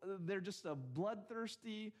they're just a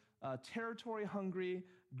bloodthirsty, territory-hungry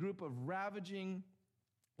group of ravaging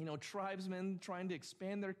tribesmen trying to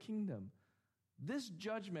expand their kingdom. This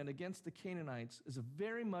judgment against the Canaanites is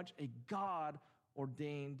very much a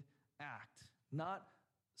God-ordained act, not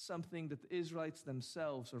something that the Israelites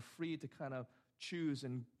themselves are free to kind of choose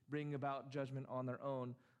and bring about judgment on their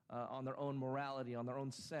own morality, on their own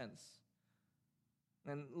sense.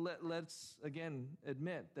 And let's again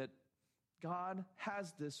admit that God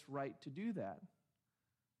has this right to do that.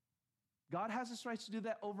 God has this right to do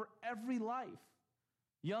that over every life.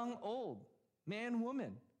 Young, old, man,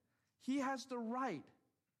 woman. He has the right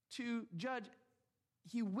to judge.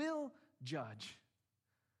 He will judge.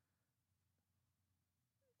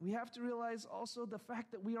 We have to realize also the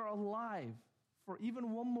fact that we are alive for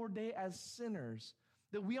even one more day as sinners,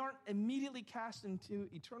 that we aren't immediately cast into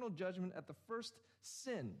eternal judgment at the first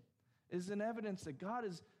sin, is an evidence that God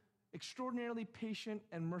is extraordinarily patient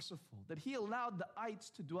and merciful, that he allowed the ites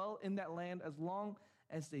to dwell in that land as long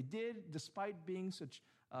as they did, despite being such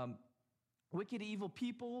wicked, evil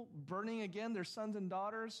people, burning again their sons and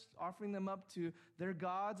daughters, offering them up to their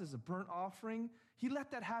gods as a burnt offering. He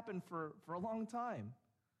let that happen for a long time.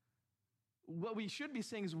 What we should be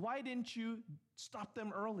saying is, why didn't you stop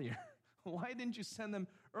them earlier? Why didn't you send them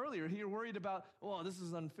earlier? You're worried about, this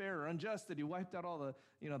is unfair or unjust that he wiped out all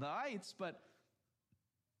the ites, but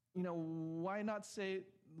why not say,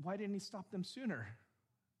 why didn't he stop them sooner?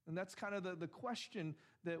 And that's kind of the question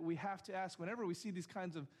that we have to ask whenever we see these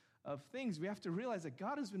kinds of things. We have to realize that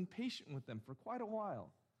God has been patient with them for quite a while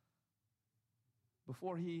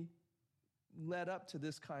before he led up to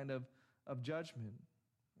this kind of judgment.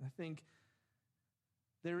 I think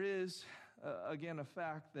there is, again, a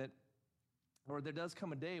fact that, or there does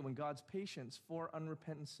come a day when God's patience for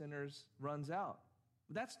unrepentant sinners runs out.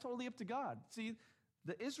 But that's totally up to God. See,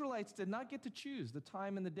 the Israelites did not get to choose the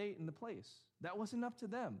time and the date and the place. That wasn't up to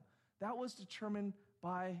them. That was determined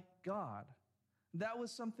by God. That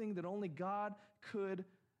was something that only God could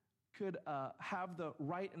have the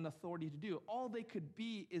right and authority to do. All they could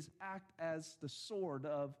be is act as the sword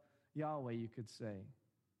of Yahweh, you could say.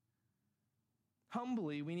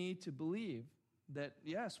 Humbly, we need to believe that,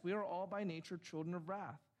 yes, we are all by nature children of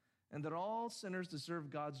wrath, and that all sinners deserve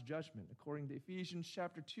God's judgment, according to Ephesians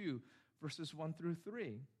chapter 2, verses 1 through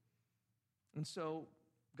 3. And so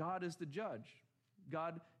God is the judge.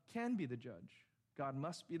 God can be the judge. God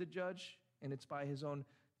must be the judge, and it's by his own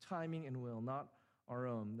timing and will, not our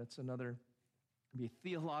own. That's another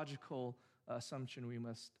theological assumption we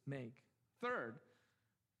must make. Third,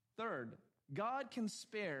 God can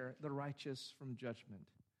spare the righteous from judgment.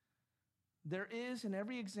 There is, in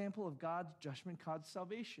every example of God's judgment, God's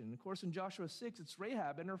salvation. Of course, in Joshua 6, it's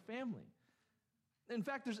Rahab and her family. In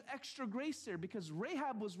fact, there's extra grace there because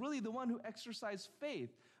Rahab was really the one who exercised faith.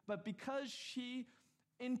 But because she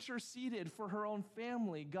interceded for her own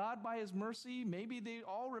family, God, by his mercy, maybe they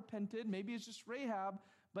all repented, maybe it's just Rahab,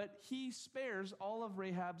 but he spares all of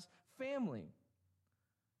Rahab's family.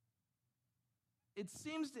 It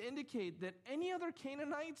seems to indicate that any other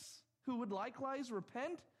Canaanites who would likewise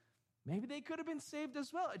repent, maybe they could have been saved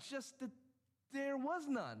as well. It's just that there was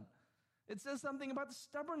none. It says something about the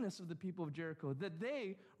stubbornness of the people of Jericho, that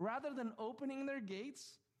they, rather than opening their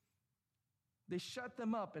gates, they shut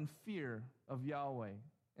them up in fear of Yahweh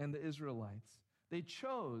and the Israelites. They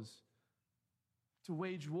chose to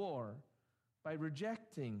wage war by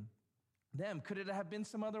rejecting them. Could it have been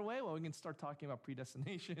some other way? Well, we can start talking about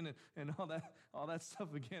predestination and all that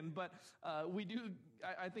stuff again. But we do,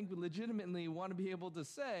 I think we legitimately want to be able to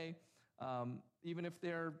say, even if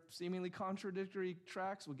they're seemingly contradictory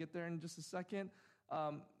tracks, we'll get there in just a second,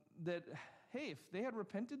 that, hey, if they had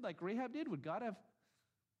repented like Rahab did, would God have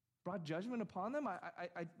brought judgment upon them?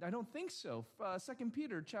 I don't think so. 2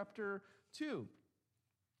 Peter chapter 2.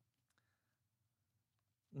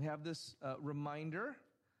 We have this reminder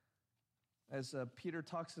as Peter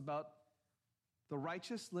talks about the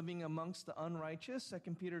righteous living amongst the unrighteous.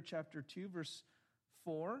 2 Peter chapter 2, verse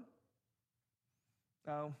 4.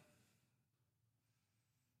 I'm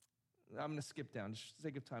going to skip down just for the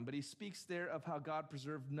sake of time. But he speaks there of how God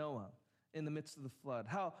preserved Noah in the midst of the flood,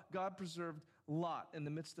 how God preserved Lot in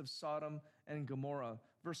the midst of Sodom and Gomorrah.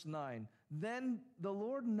 Verse 9, then the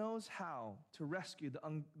Lord knows how to rescue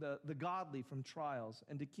the godly from trials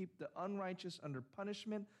and to keep the unrighteous under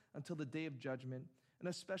punishment until the day of judgment, and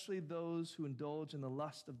especially those who indulge in the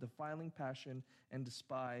lust of defiling passion and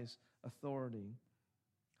despise authority.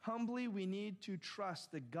 Humbly, we need to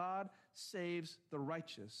trust that God saves the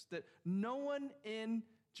righteous, that no one in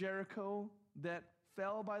Jericho that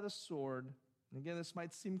fell by the sword, and again, this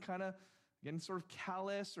might seem kind of, again, sort of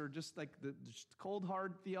callous or just like the just cold,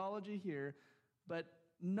 hard theology here, but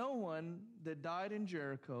no one that died in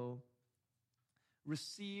Jericho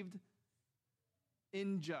received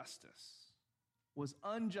injustice, was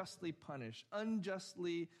unjustly punished,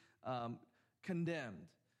 unjustly condemned.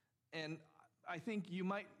 And I think you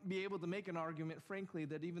might be able to make an argument, frankly,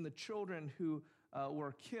 that even the children who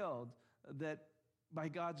were killed, that by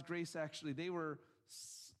God's grace, actually, they were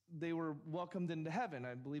welcomed into heaven.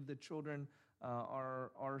 I believe the children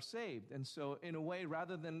are saved. And so in a way,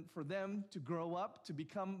 rather than for them to grow up to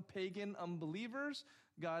become pagan unbelievers,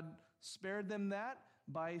 God spared them that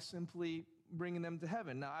by simply bringing them to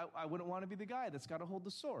heaven. Now, I wouldn't want to be the guy that's got to hold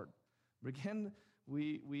the sword. But again,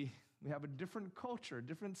 we have a different culture, a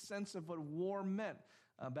different sense of what war meant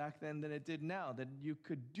back then than it did now, that you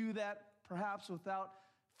could do that perhaps without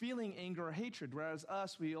feeling anger or hatred, whereas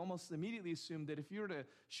us, we almost immediately assume that if you were to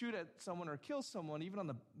shoot at someone or kill someone, even on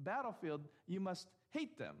the battlefield, you must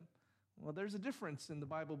hate them. Well, there's a difference in the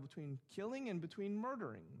Bible between killing and between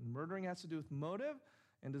murdering. Murdering has to do with motive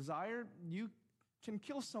and desire. You can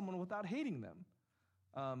kill someone without hating them.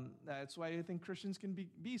 That's why I think Christians can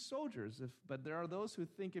be soldiers. But there are those who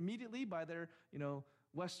think immediately by their,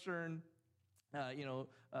 Western,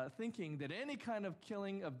 thinking that any kind of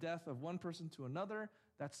killing of death of one person to another,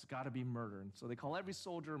 that's got to be murder. And so they call every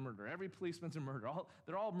soldier a murderer, every policeman's a murderer.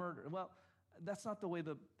 They're all murder. Well, that's not the way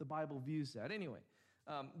the Bible views that. Anyway,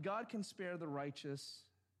 God can spare the righteous,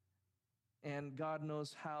 and God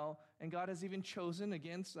knows how. And God has even chosen,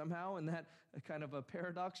 again, somehow, in that kind of a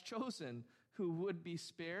paradox, chosen who would be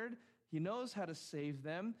spared. He knows how to save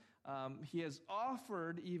them. He has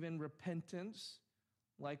offered even repentance,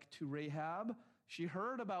 like to Rahab. She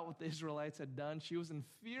heard about what the Israelites had done. She was in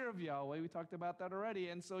fear of Yahweh. We talked about that already.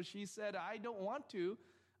 And so she said, I don't want to.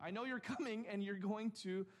 I know you're coming and you're going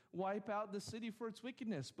to wipe out the city for its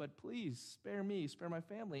wickedness, but please spare me, spare my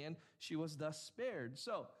family. And she was thus spared.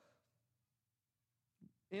 So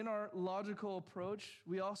in our logical approach,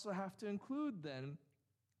 we also have to include then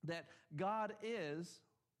that God is,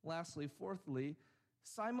 lastly, fourthly,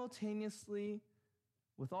 simultaneously,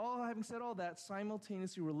 having said all that,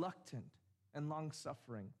 simultaneously reluctant and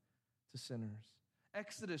long-suffering to sinners.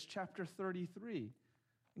 Exodus chapter 33.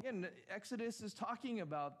 Again, Exodus is talking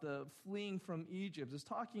about the fleeing from Egypt. It's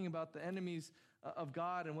talking about the enemies of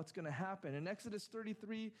God and what's going to happen. In Exodus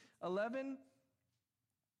 33:11,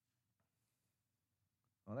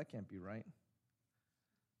 oh, that can't be right.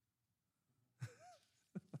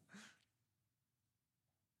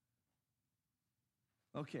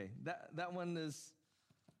 Okay, that one is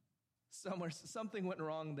something went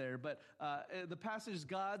wrong there. But the passage,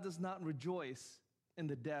 God does not rejoice in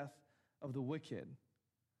the death of the wicked.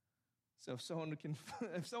 So if someone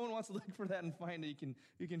wants to look for that and find it,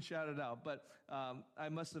 you can shout it out. But I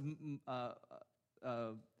must have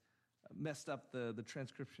messed up the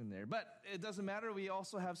transcription there. But it doesn't matter. We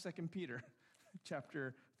also have 2 Peter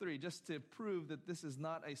chapter 3, just to prove that this is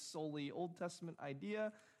not a solely Old Testament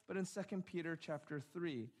idea. But in 2 Peter chapter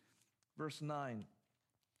 3, verse 9,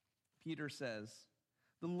 Peter says,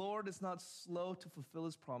 the Lord is not slow to fulfill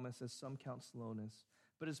his promise, as some count slowness,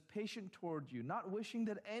 but is patient toward you, not wishing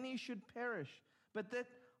that any should perish, but that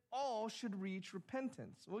all should reach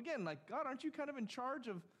repentance. Well, again, like, God, aren't you kind of in charge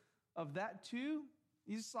of that too?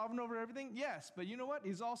 He's sovereign over everything? Yes, but you know what?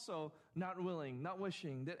 He's also not willing, not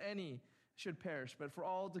wishing that any should perish, but for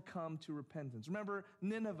all to come to repentance. Remember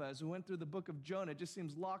Nineveh, as we went through the book of Jonah, it just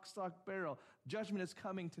seems lock, stock, barrel. Judgment is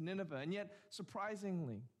coming to Nineveh. And yet,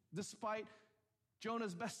 surprisingly, despite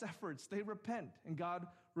Jonah's best efforts, they repent and God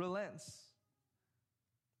relents.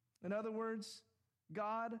 In other words,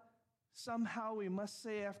 God somehow, we must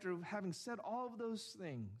say, after having said all of those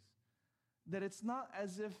things, that it's not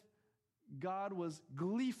as if God was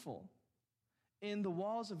gleeful in the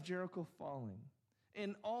walls of Jericho falling,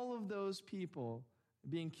 in all of those people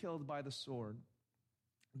being killed by the sword.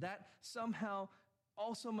 That somehow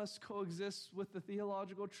also must coexist with the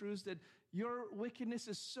theological truths that your wickedness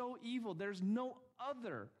is so evil, there's no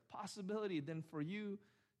other possibility than for you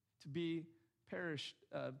to be perished,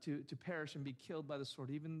 to perish and be killed by the sword,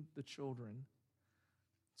 even the children.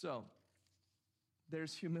 So,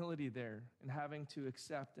 there's humility there in having to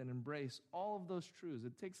accept and embrace all of those truths.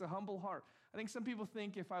 It takes a humble heart. I think some people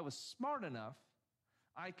think if I was smart enough,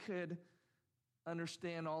 I could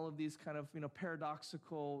understand all of these kind of,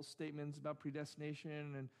 paradoxical statements about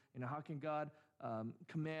predestination and, how can God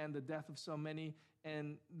command the death of so many.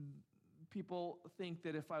 And people think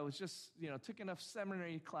that if I was just, took enough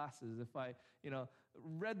seminary classes, if I,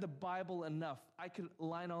 read the Bible enough, I could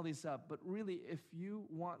line all these up. But really, if you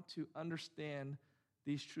want to understand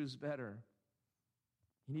these truths better,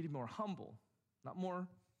 you need to be more humble, not more,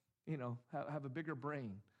 have a bigger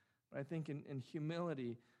brain. But I think in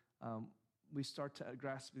humility, we start to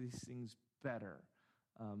grasp these things better.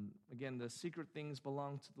 Again, the secret things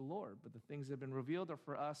belong to the Lord, but the things that have been revealed are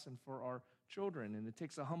for us and for our children. And it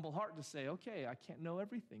takes a humble heart to say, okay, I can't know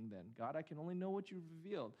everything then. God, I can only know what you've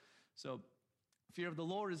revealed. So fear of the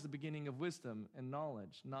Lord is the beginning of wisdom and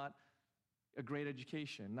knowledge, not a great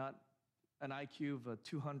education, not an IQ of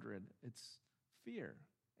 200. It's fear.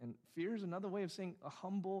 And fear is another way of saying a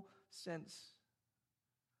humble sense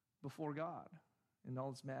before God in all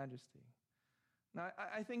its majesty. Now,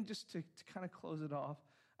 I think just to kind of close it off,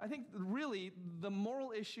 I think really the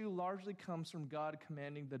moral issue largely comes from God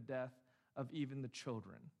commanding the death of even the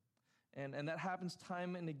children. And that happens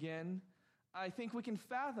time and again. I think we can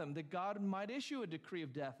fathom that God might issue a decree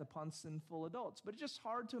of death upon sinful adults, but it's just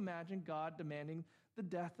hard to imagine God demanding the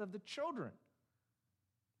death of the children.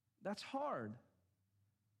 That's hard.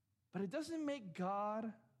 But it doesn't make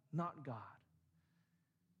God not God.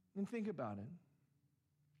 And think about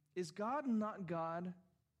it. Is God not God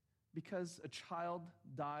because a child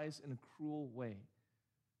dies in a cruel way,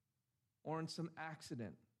 or in some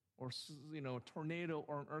accident, or a tornado,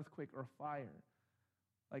 or an earthquake, or fire?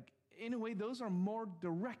 Like, in a way, those are more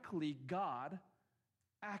directly God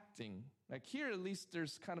acting. Like here, at least,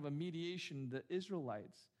 there's kind of a mediation, the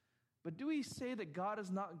Israelites. But do we say that God is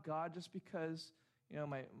not God just because,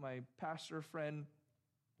 my pastor friend,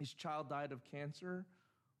 his child died of cancer,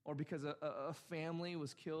 or because a family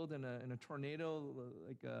was killed in a tornado,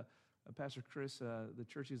 like Pastor Chris, the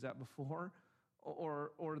church he was at before,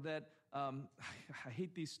 or that I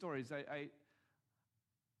hate these stories.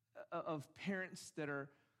 Of parents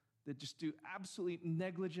that just do absolutely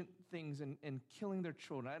negligent things and killing their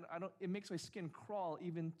children. It makes my skin crawl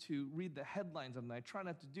even to read the headlines of them. I try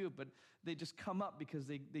not to do it, but they just come up because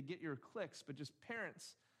they get your clicks. But just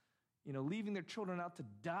parents, leaving their children out to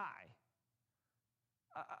die.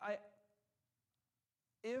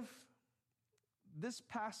 If this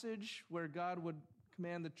passage where God would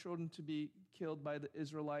command the children to be killed by the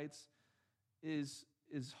Israelites is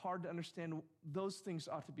hard to understand, those things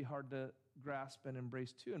ought to be hard to grasp and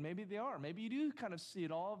embrace too. And maybe they are. Maybe you do kind of see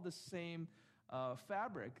it all of the same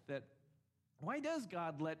fabric, that why does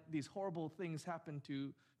God let these horrible things happen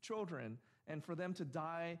to children and for them to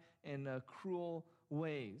die in cruel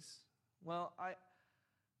ways? Well,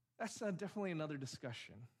 that's definitely another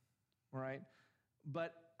discussion, right?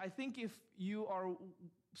 But I think if you are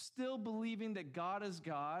still believing that God is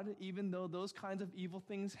God, even though those kinds of evil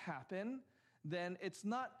things happen, then it's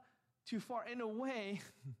not too far. In a way,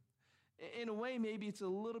 maybe it's a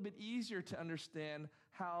little bit easier to understand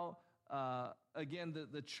how, again,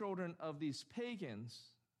 the children of these pagans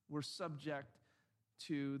were subject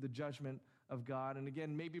to the judgment of God, and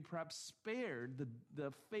again, maybe perhaps spared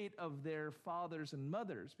the fate of their fathers and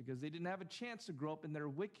mothers because they didn't have a chance to grow up in their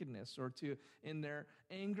wickedness or in their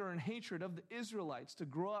anger and hatred of the Israelites, to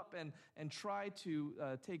grow up and try to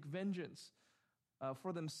take vengeance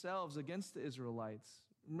for themselves against the Israelites.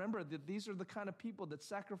 Remember that these are the kind of people that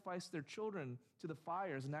sacrifice their children to the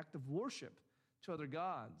fire as an act of worship to other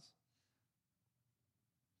gods.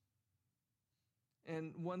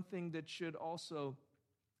 And one thing that should also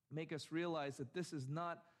make us realize that this is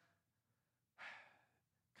not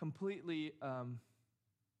completely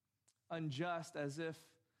unjust, as if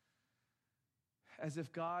as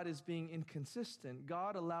if God is being inconsistent,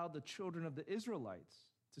 God allowed the children of the Israelites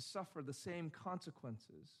to suffer the same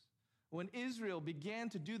consequences. When Israel began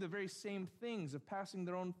to do the very same things of passing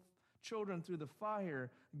their own children through the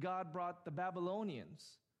fire, God brought the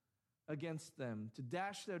Babylonians against them to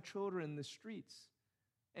dash their children in the streets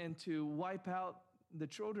and to wipe out the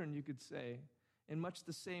children, you could say, in much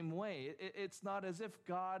the same way. It's not as if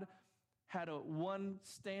God had one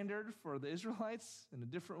standard for the Israelites and a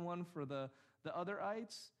different one for the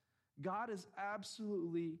otherites. God is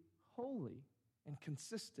absolutely holy and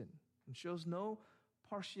consistent and shows no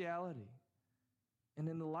partiality. And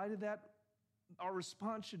in the light of that, our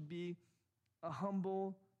response should be a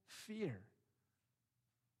humble fear.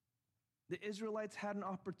 The Israelites had an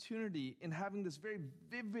opportunity in having this very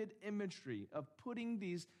vivid imagery of putting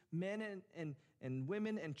these men and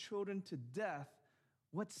women and children to death,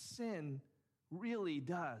 what sin really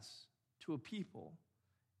does to a people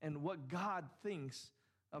and what God thinks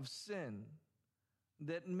of sin.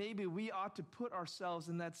 That maybe we ought to put ourselves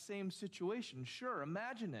in that same situation. Sure,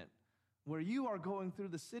 imagine it, where you are going through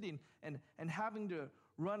the city and having to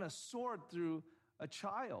run a sword through a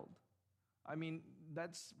child. I mean,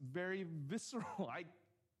 that's very visceral. I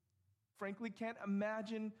frankly can't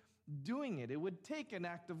imagine doing it. It would take an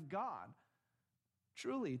act of God,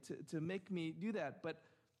 truly, to make me do that. But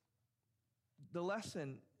the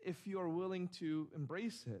lesson, if you are willing to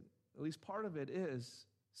embrace it, at least part of it is,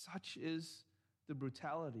 such is the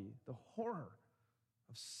brutality, the horror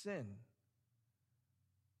of sin.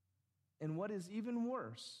 And what is even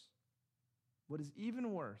worse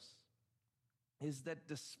is that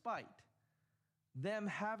despite them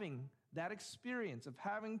having that experience of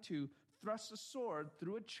having to thrust a sword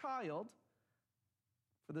through a child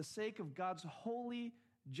for the sake of God's holy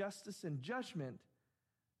justice and judgment,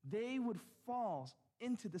 they would fall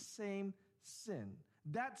into the same sin.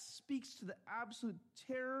 That speaks to the absolute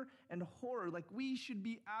terror and horror. Like, we should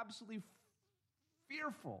be absolutely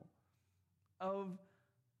fearful of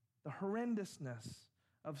the horrendousness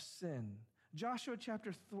of sin. Joshua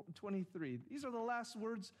chapter 23. These are the last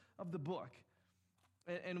words of the book.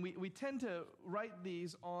 And we tend to write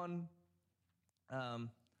these on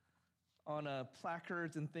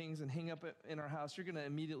placards and things and hang up in our house. You're going to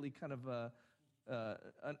immediately kind of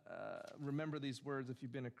remember these words if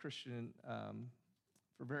you've been a Christian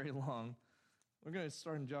for very long. We're going to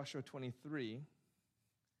start in Joshua 23.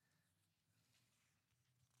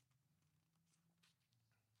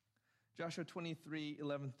 Joshua 23,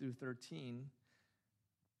 11 through 13.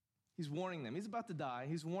 He's warning them. He's about to die.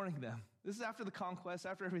 He's warning them. This is after the conquest,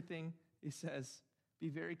 after everything. He says, "Be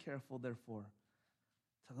very careful, therefore,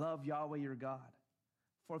 to love Yahweh your God.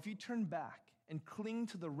 For if you turn back and cling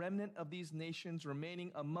to the remnant of these nations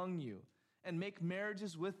remaining among you, and make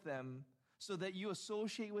marriages with them, so that you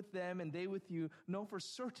associate with them and they with you, know for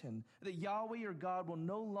certain that Yahweh your God will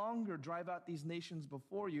no longer drive out these nations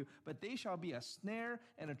before you, but they shall be a snare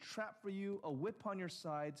and a trap for you, a whip on your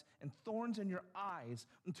sides, and thorns in your eyes,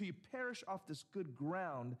 until you perish off this good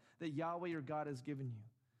ground that Yahweh your God has given you."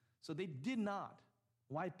 So they did not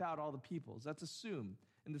wipe out all the peoples. That's assumed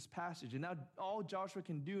in this passage. And now all Joshua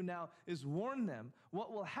can do now is warn them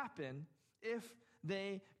what will happen if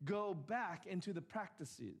they go back into the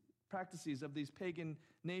practices of these pagan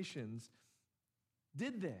nations.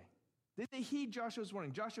 Did they? Did they heed Joshua's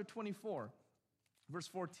warning? Joshua 24, verse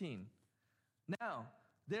 14. "Now,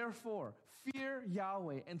 therefore, fear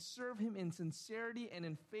Yahweh and serve him in sincerity and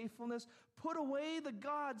in faithfulness. Put away the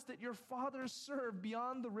gods that your fathers served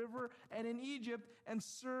beyond the river and in Egypt, and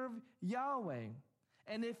serve Yahweh.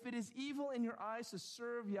 And if it is evil in your eyes to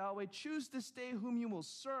serve Yahweh, choose this day whom you will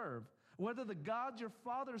serve, whether the gods your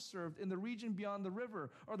fathers served in the region beyond the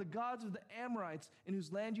river, or the gods of the Amorites in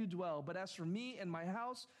whose land you dwell. But as for me and my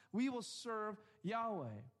house, we will serve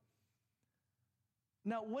Yahweh."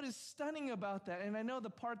 Now, what is stunning about that, and I know the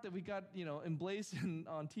part that we got, emblazoned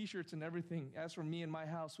on t-shirts and everything, "As for me and my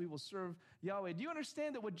house, we will serve Yahweh." Do you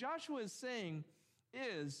understand that what Joshua is saying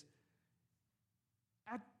is,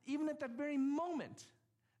 even at that very moment,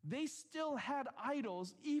 they still had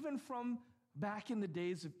idols, even from back in the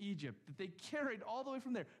days of Egypt, that they carried all the way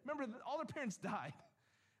from there. Remember, all their parents died.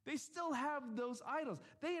 They still have those idols.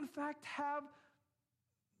 They, in fact, have,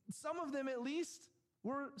 some of them at least,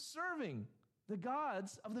 were serving the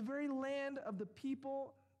gods of the very land of the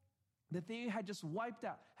people that they had just wiped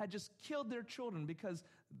out, had just killed their children because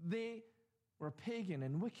they were a pagan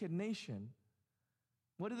and wicked nation.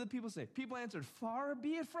 What did the people say? People answered, "Far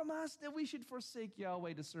be it from us that we should forsake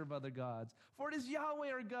Yahweh to serve other gods. For it is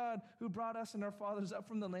Yahweh our God who brought us and our fathers up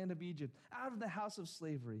from the land of Egypt, out of the house of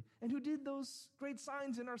slavery, and who did those great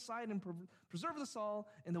signs in our sight and preserved us all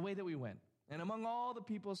in the way that we went." and among all the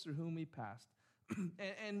peoples through whom we passed.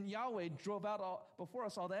 and Yahweh drove out before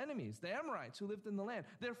us all the enemies, the Amorites who lived in the land.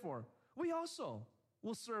 Therefore, we also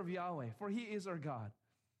will serve Yahweh, for he is our God.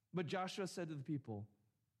 But Joshua said to the people,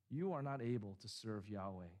 you are not able to serve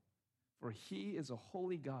Yahweh, for he is a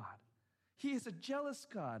holy God. He is a jealous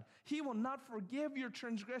God. He will not forgive your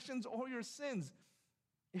transgressions or your sins.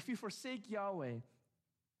 If you forsake Yahweh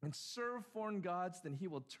and serve foreign gods, then he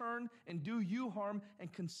will turn and do you harm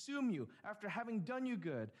and consume you after having done you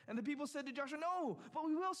good. And the people said to Joshua, no, but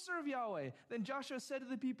we will serve Yahweh. Then Joshua said to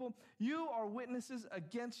the people, you are witnesses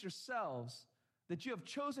against yourselves that you have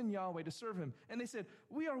chosen Yahweh to serve him. And they said,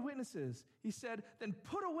 we are witnesses. He said, then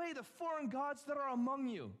put away the foreign gods that are among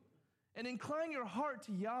you and incline your heart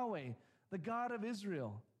to Yahweh, the God of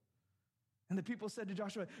Israel. And the people said to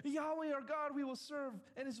Joshua, Yahweh our God we will serve,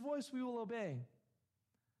 and his voice we will obey.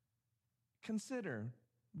 Consider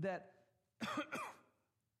that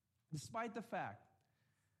despite the fact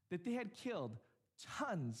that they had killed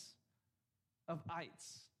tons of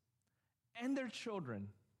ites and their children,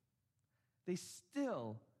 they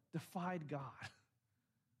still defied God.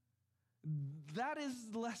 That is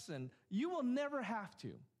the lesson. You will never have to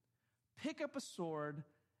pick up a sword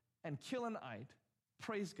and kill an ite.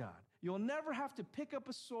 Praise God. You'll never have to pick up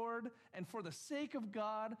a sword and for the sake of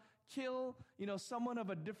God kill, someone of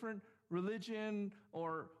a different religion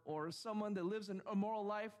or someone that lives an immoral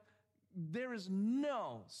life. There is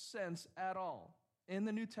no sense at all in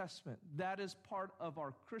the New Testament. That is part of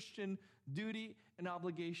our Christian duty and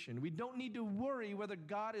obligation. We don't need to worry whether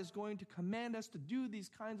God is going to command us to do these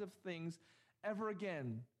kinds of things ever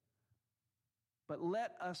again. But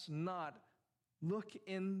let us not look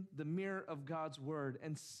in the mirror of God's word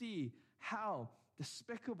and see how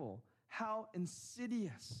despicable, how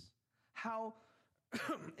insidious, how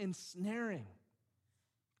ensnaring,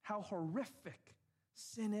 how horrific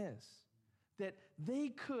sin is. That they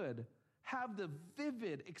could have the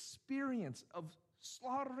vivid experience of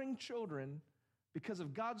slaughtering children because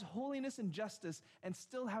of God's holiness and justice and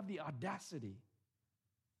still have the audacity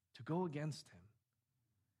to go against him.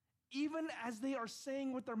 Even as they are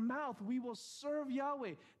saying with their mouth, we will serve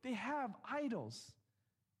Yahweh, they have idols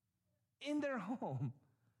in their home.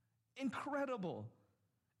 Incredible.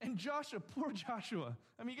 And Joshua, poor Joshua,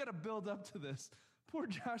 you got to build up to this. Poor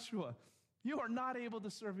Joshua, you are not able to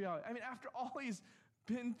serve Yahweh. After all he's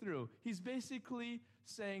been through, he's basically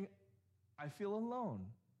saying, I feel alone.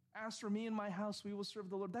 As for me and my house, we will serve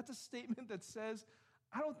the Lord. That's a statement that says,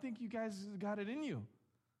 I don't think you guys got it in you.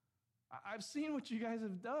 I've seen what you guys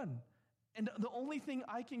have done. And the only thing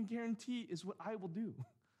I can guarantee is what I will do.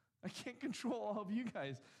 I can't control all of you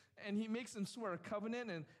guys. And he makes them swear a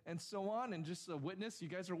covenant and so on, and just a witness. You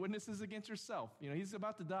guys are witnesses against yourself. He's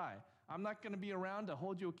about to die. I'm not going to be around to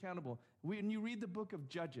hold you accountable. When you read the book of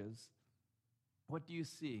Judges, what do you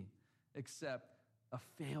see except a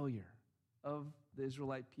failure of the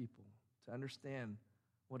Israelite people to understand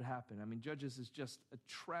what happened? Judges is just a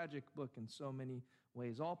tragic book in so many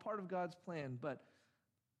ways, all part of God's plan. But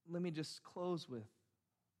let me just close with,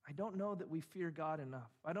 I don't know that we fear God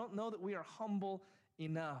enough. I don't know that we are humble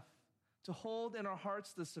enough to hold in our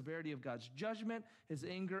hearts the severity of God's judgment, his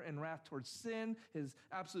anger and wrath towards sin, his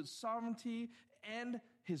absolute sovereignty, and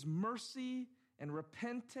his mercy and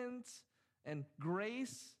repentance and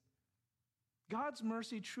grace. God's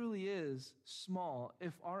mercy truly is small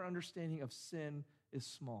if our understanding of sin is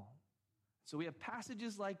small. So we have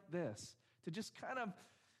passages like this to just kind of,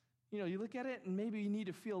 you look at it and maybe you need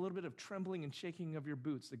to feel a little bit of trembling and shaking of your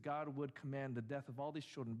boots that God would command the death of all these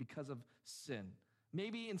children because of sin.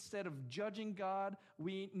 Maybe instead of judging God,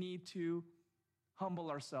 we need to humble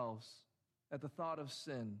ourselves at the thought of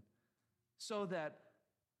sin so that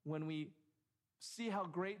when we see how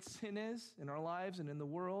great sin is in our lives and in the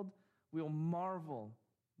world, we'll marvel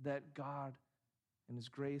that God and his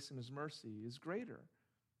grace and his mercy is greater,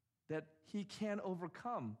 that he can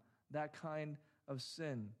overcome that kind of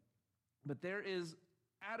sin. But there is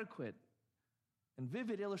adequate and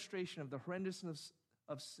vivid illustration of the horrendousness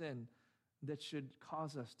of sin that should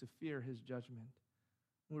cause us to fear his judgment.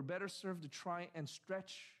 We're better served to try and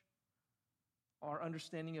stretch our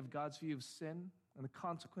understanding of God's view of sin and the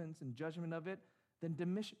consequence and judgment of it than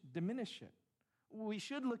diminish it. We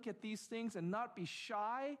should look at these things and not be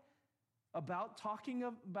shy about talking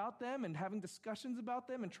about them and having discussions about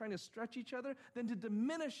them and trying to stretch each other than to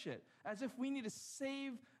diminish it as if we need to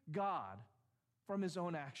save God from his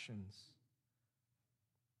own actions.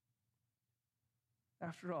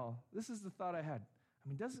 After all, this is the thought I had.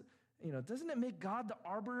 Doesn't it make God the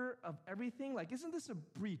arbiter of everything? Isn't this a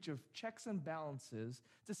breach of checks and balances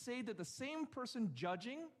to say that the same person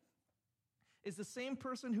judging is the same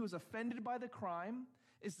person who is offended by the crime,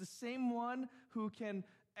 is the same one who can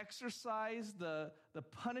exercise the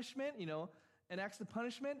punishment, enacts the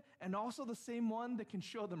punishment, and also the same one that can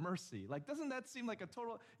show the mercy. Like, doesn't that seem like a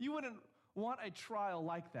total, you wouldn't want a trial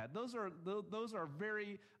like that. Those are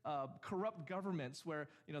very corrupt governments where,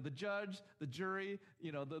 the judge, the jury,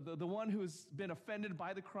 the one who's been offended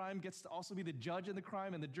by the crime gets to also be the judge in the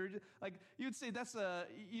crime, and the jury, like, you'd say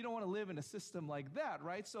you don't want to live in a system like that,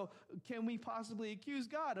 right? So can we possibly accuse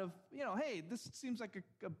God of, hey, this seems like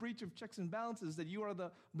a breach of checks and balances, that you are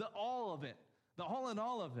the all of it, the all in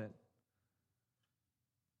all of it?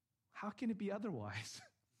 How can it be otherwise?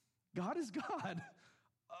 God is God.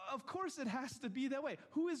 Of course it has to be that way.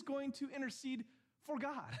 Who is going to intercede for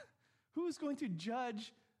God? Who is going to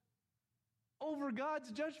judge over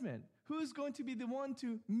God's judgment? Who is going to be the one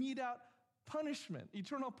to mete out punishment,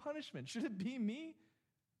 eternal punishment? Should it be me?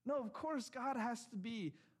 No, of course God has to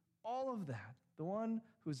be all of that. The one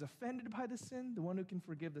who is offended by the sin, the one who can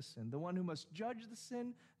forgive the sin, the one who must judge the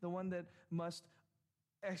sin, the one that must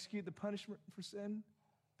execute the punishment for sin,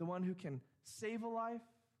 the one who can save a life,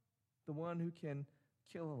 the one who can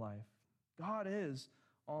kill a life. God is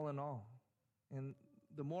all in all. And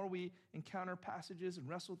the more we encounter passages and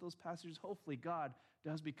wrestle with those passages, hopefully God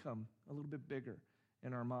does become a little bit bigger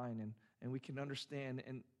in our mind, and we can understand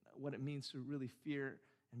and what it means to really fear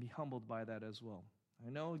and be humbled by that as well. I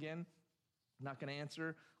know, again, I'm not going to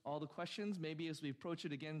answer all the questions. Maybe as we approach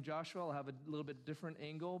it again, Joshua, I'll have a little bit different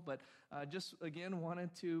angle, but just, again,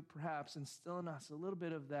 wanted to perhaps instill in us a little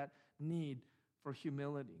bit of that need for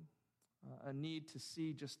humility, a need to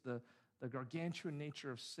see just the gargantuan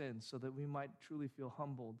nature of sin so that we might truly feel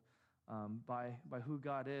humbled by who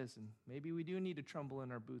God is. And maybe we do need to tremble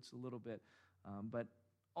in our boots a little bit, but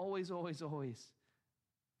always, always, always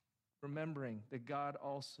remembering that God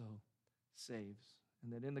also saves,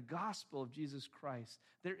 and that in the gospel of Jesus Christ,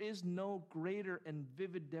 there is no greater and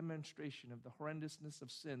vivid demonstration of the horrendousness of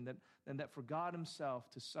sin than that for God himself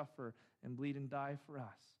to suffer and bleed and die for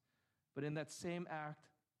us. But in that same act,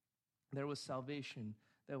 there was salvation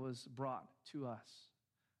that was brought to us,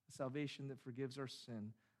 a salvation that forgives our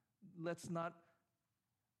sin. Let's not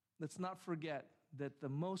forget that the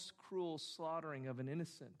most cruel slaughtering of an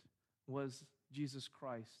innocent was Jesus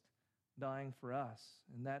Christ dying for us,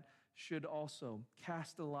 and that should also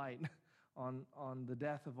cast a light on the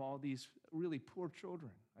death of all these really poor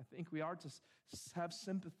children. I think we are to have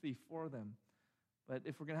sympathy for them, but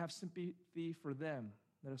if we're going to have sympathy for them,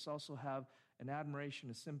 let us also have an admiration,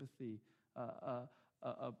 a sympathy,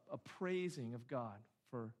 a praising of God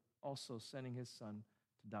for also sending his son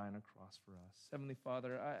to die on a cross for us. Heavenly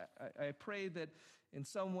Father, I pray that in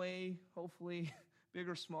some way, hopefully big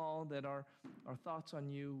or small, that our thoughts on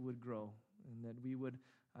you would grow, and that we would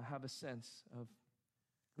have a sense of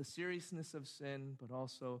the seriousness of sin, but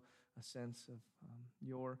also a sense of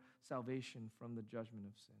your salvation from the judgment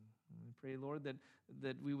of sin. And I pray, Lord,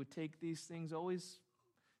 that we would take these things always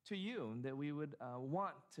to you, and that we would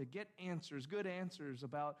want to get answers, good answers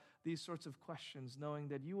about these sorts of questions, knowing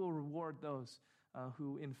that you will reward those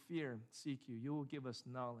who in fear seek you. You will give us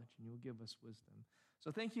knowledge, and you will give us wisdom.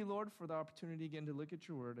 So thank you, Lord, for the opportunity again to look at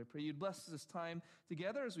your word. I pray you'd bless this time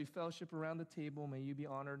together as we fellowship around the table. May you be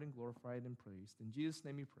honored and glorified and praised. In Jesus'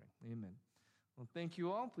 name we pray. Amen. Well, thank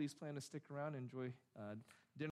you all. Please plan to stick around and enjoy dinner.